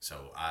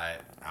 So I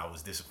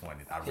was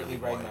disappointed. I really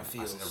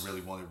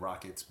wanted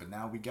Rockets, but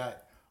now we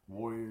got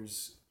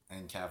Warriors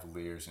and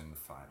Cavaliers in the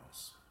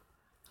finals.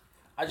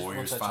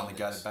 Warriors finally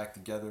got it back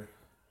together.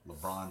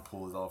 LeBron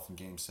pulled it off in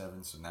Game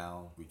 7, so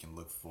now we can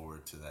look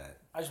forward to that.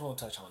 I just want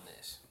to touch on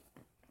this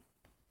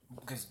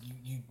because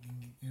you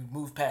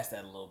move past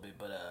that a little bit,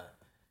 but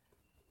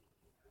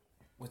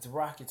with the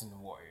Rockets and the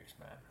Warriors,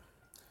 man,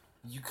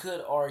 you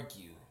could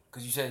argue,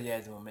 because you said they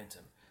had the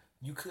momentum,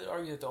 you could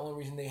argue that the only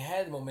reason they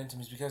had the momentum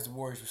is because the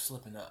Warriors were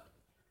slipping up.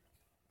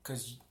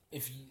 Because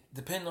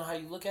depending on how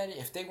you look at it,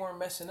 if they weren't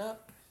messing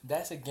up,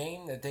 that's a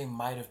game that they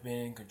might have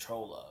been in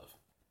control of.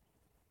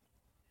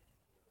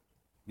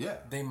 Yeah.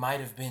 They might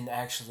have been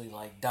actually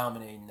like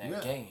dominating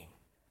that game.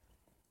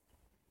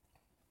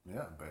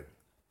 Yeah, but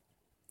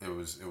it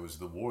was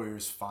the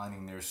Warriors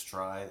finding their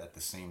stride at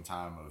the same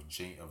time of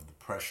the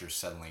pressure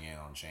settling in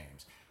on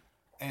James.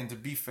 And to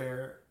be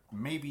fair,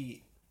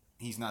 maybe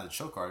he's not a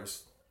choke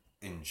artist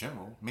in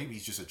general. Maybe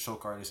he's just a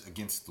choke artist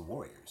against the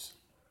Warriors.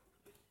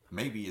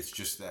 Maybe it's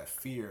just that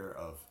fear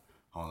of,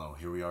 oh no,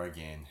 here we are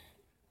again.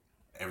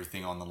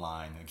 Everything on the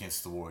line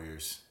against the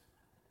Warriors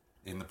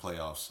in the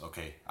playoffs.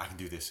 Okay, I can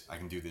do this.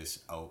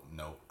 Oh,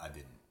 no, I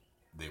didn't.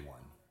 They won.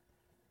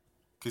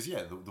 Because,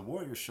 yeah, the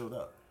Warriors showed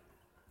up.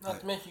 Not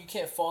to mention, you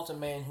can't fault a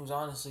man who's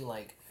honestly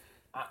like,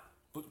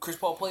 Chris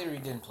Paul played or he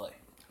didn't play?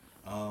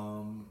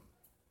 I'm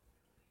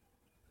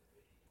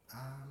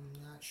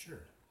not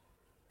sure.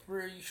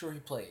 Pretty sure he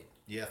played.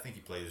 Yeah, I think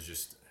he played. It's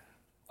just...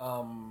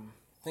 I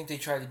think they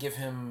tried to give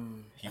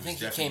him... I think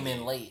he came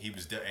in late. He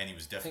was definitely...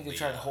 I think they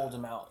tried to hold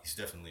him out. He's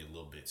definitely a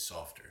little bit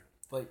softer.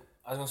 But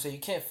I was going to say, you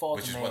can't fault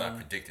Which the is man. what I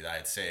predicted. I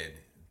had said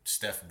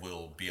Steph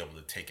will be able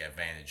to take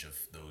advantage of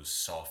those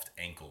soft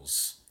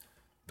ankles,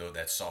 though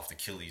that soft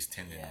Achilles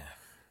tendon. Yeah.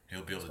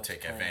 He'll be able to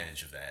take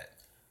advantage of that.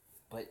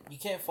 But you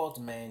can't fault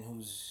the man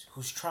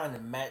who's trying to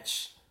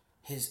match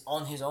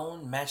on his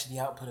own the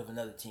output of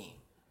another team.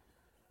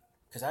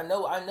 Because I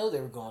know they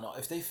were going on.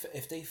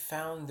 If they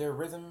found their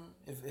rhythm,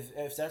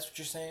 if that's what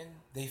you're saying,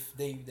 they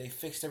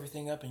fixed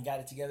everything up and got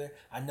it together.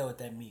 I know what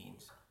that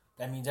means.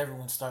 That means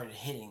everyone started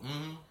hitting.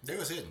 Mm-hmm. They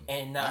was hitting.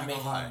 And not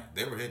making.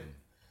 They were hitting.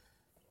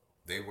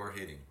 They were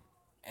hitting.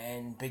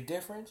 And big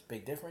difference.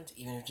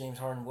 Even if James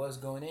Harden was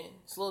going in,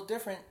 it's a little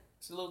different.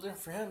 It's a little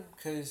different for him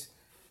because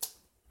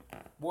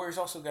Warriors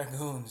also got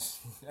goons,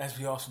 as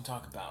we often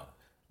talk about.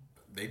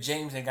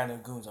 James ain't got no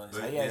goons on his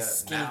side. He has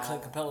skinny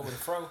Clint Capella with a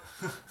fro.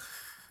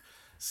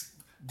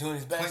 Doing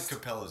his best.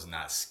 Clint Capella's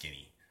not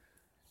skinny.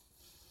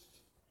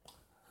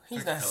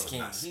 He's not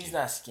skinny. He's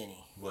not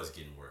skinny. He was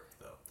getting work,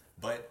 though.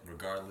 But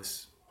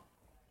regardless,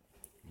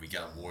 we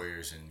got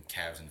Warriors and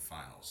Cavs in the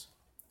finals.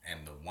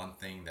 And the one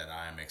thing that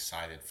I'm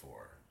excited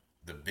for,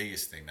 the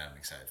biggest thing that I'm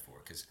excited for,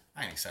 because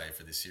I ain't excited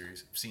for this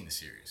series. I've seen the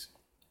series.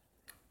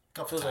 A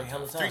couple times.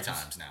 Like 3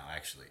 times now,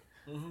 actually.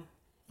 Mm-hmm.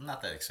 I'm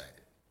not that excited.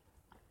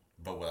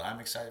 But what I'm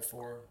excited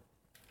for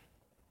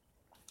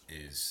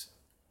is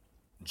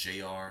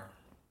JR,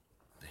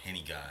 the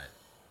Henny God,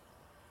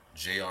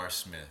 J.R.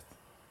 Smith,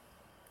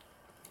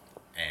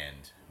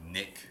 and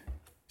Nick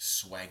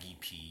Swaggy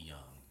P. Young.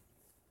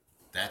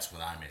 That's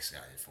what I'm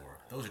excited for.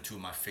 Those are two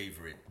of my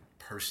favorite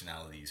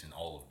personalities in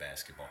all of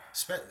basketball,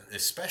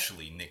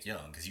 especially Nick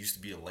Young, because he used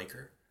to be a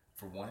Laker,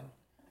 for one,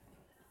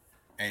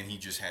 and he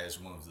just has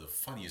one of the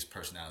funniest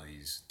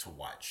personalities to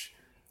watch.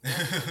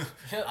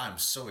 Yep. I'm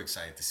so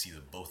excited to see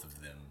the both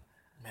of them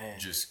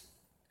just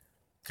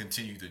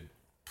continue to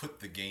put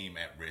the game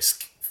at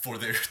risk for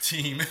their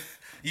team,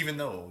 even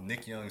though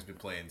Nick Young's been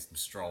playing some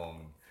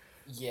strong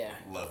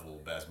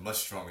level basketball, much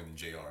stronger than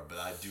JR. But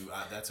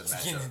that's a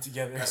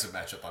matchup. That's a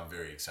matchup I'm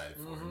very excited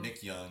for. Mm-hmm.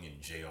 Nick Young and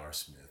JR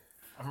Smith.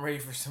 I'm ready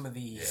for some of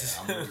these.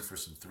 Yeah, I'm ready for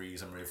some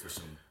threes. I'm ready for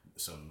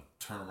some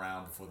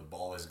turnaround before the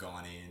ball has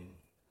gone in.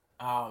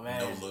 Oh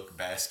man, no look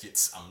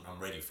baskets. I'm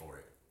ready for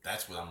it.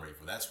 That's what I'm ready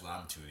for. That's what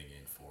I'm tuning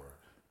in for.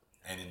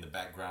 And in the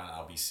background,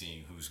 I'll be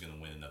seeing who's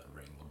gonna win another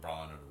ring,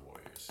 LeBron or the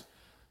Warriors.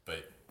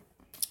 But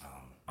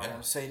I'm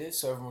gonna say this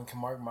so everyone can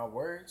mark my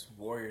words.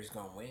 Warriors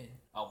gonna win.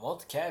 I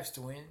want the Cavs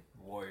to win.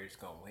 Warriors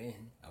gonna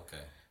win.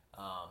 Okay.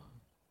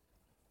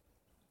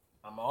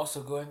 I'm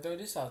also going to throw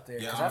this out there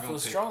because Yeah, I feel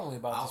strongly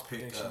about this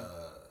prediction.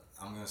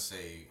 I'm gonna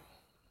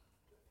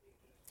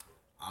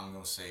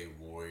say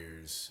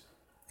Warriors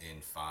in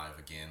 5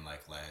 again,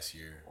 like last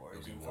year.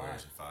 Warriors It'll be in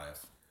Warriors five. in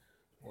 5.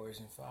 Warriors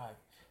in 5.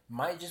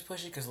 Might just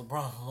push it because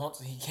LeBron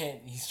wants it. He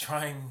can't. He's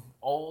trying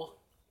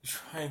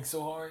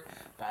so hard,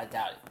 but I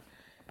doubt it.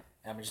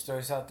 I'm gonna just throw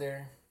this out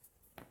there.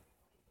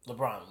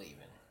 LeBron leaving.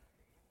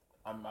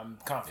 I'm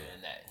confident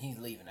in that. He's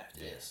leaving after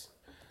this.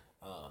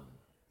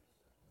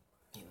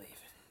 He leaving.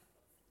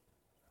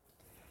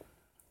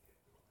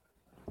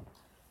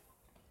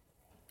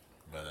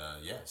 But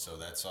so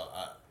that's all.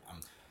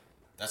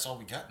 That's all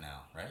we got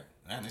now, right?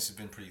 Man, this has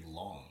been pretty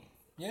long.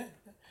 Yeah,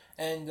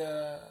 and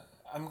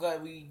I'm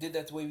glad we did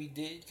that the way we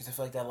did because I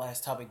feel like that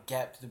last topic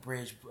gapped the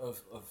bridge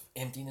of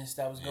emptiness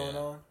that was going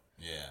on.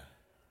 Yeah.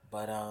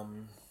 But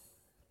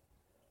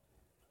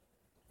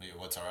Wait,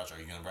 what's our outro?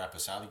 Are you gonna wrap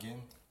us out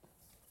again?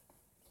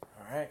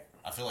 all right.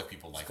 I feel like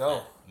people like go.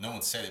 that. No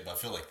one said it, but I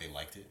feel like they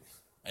liked it.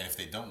 And if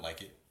they don't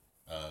like it,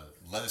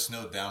 let us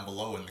know down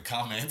below in the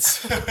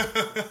comments.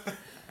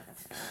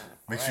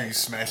 Make sure you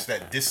smash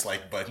that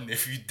dislike button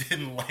if you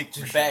didn't like.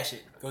 Just bash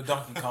it. Go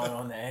Donkey Kong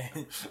on that.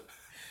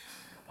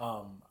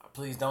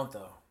 Please don't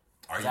though.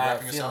 Are you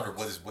wrapping us out, or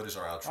what is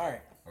our outro? All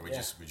right. Are we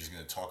just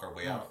gonna talk our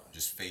way out?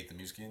 Just fade the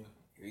music in.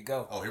 Here we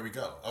go. Oh, here we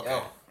go.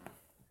 Okay.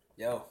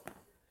 Yo.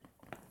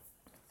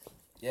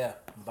 Yeah,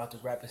 I'm about to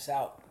wrap us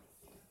out.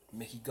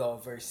 Mickey Gall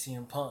versus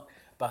CM Punk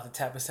about to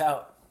tap us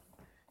out.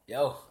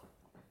 Yo,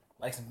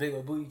 like some big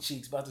old booty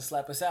cheeks about to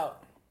slap us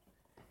out.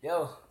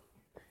 Yo,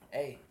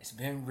 hey, it's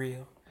been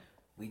real.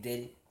 We did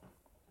it.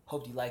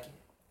 Hope you like it.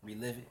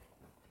 Relive it.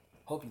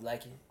 Hope you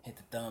like it. Hit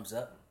the thumbs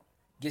up.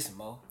 Get some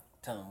more.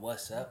 Tell them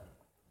what's up.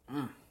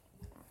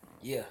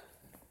 Yeah.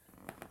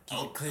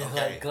 Keep it clear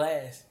like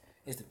glass.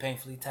 It's the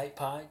Painfully Tight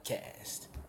Podcast.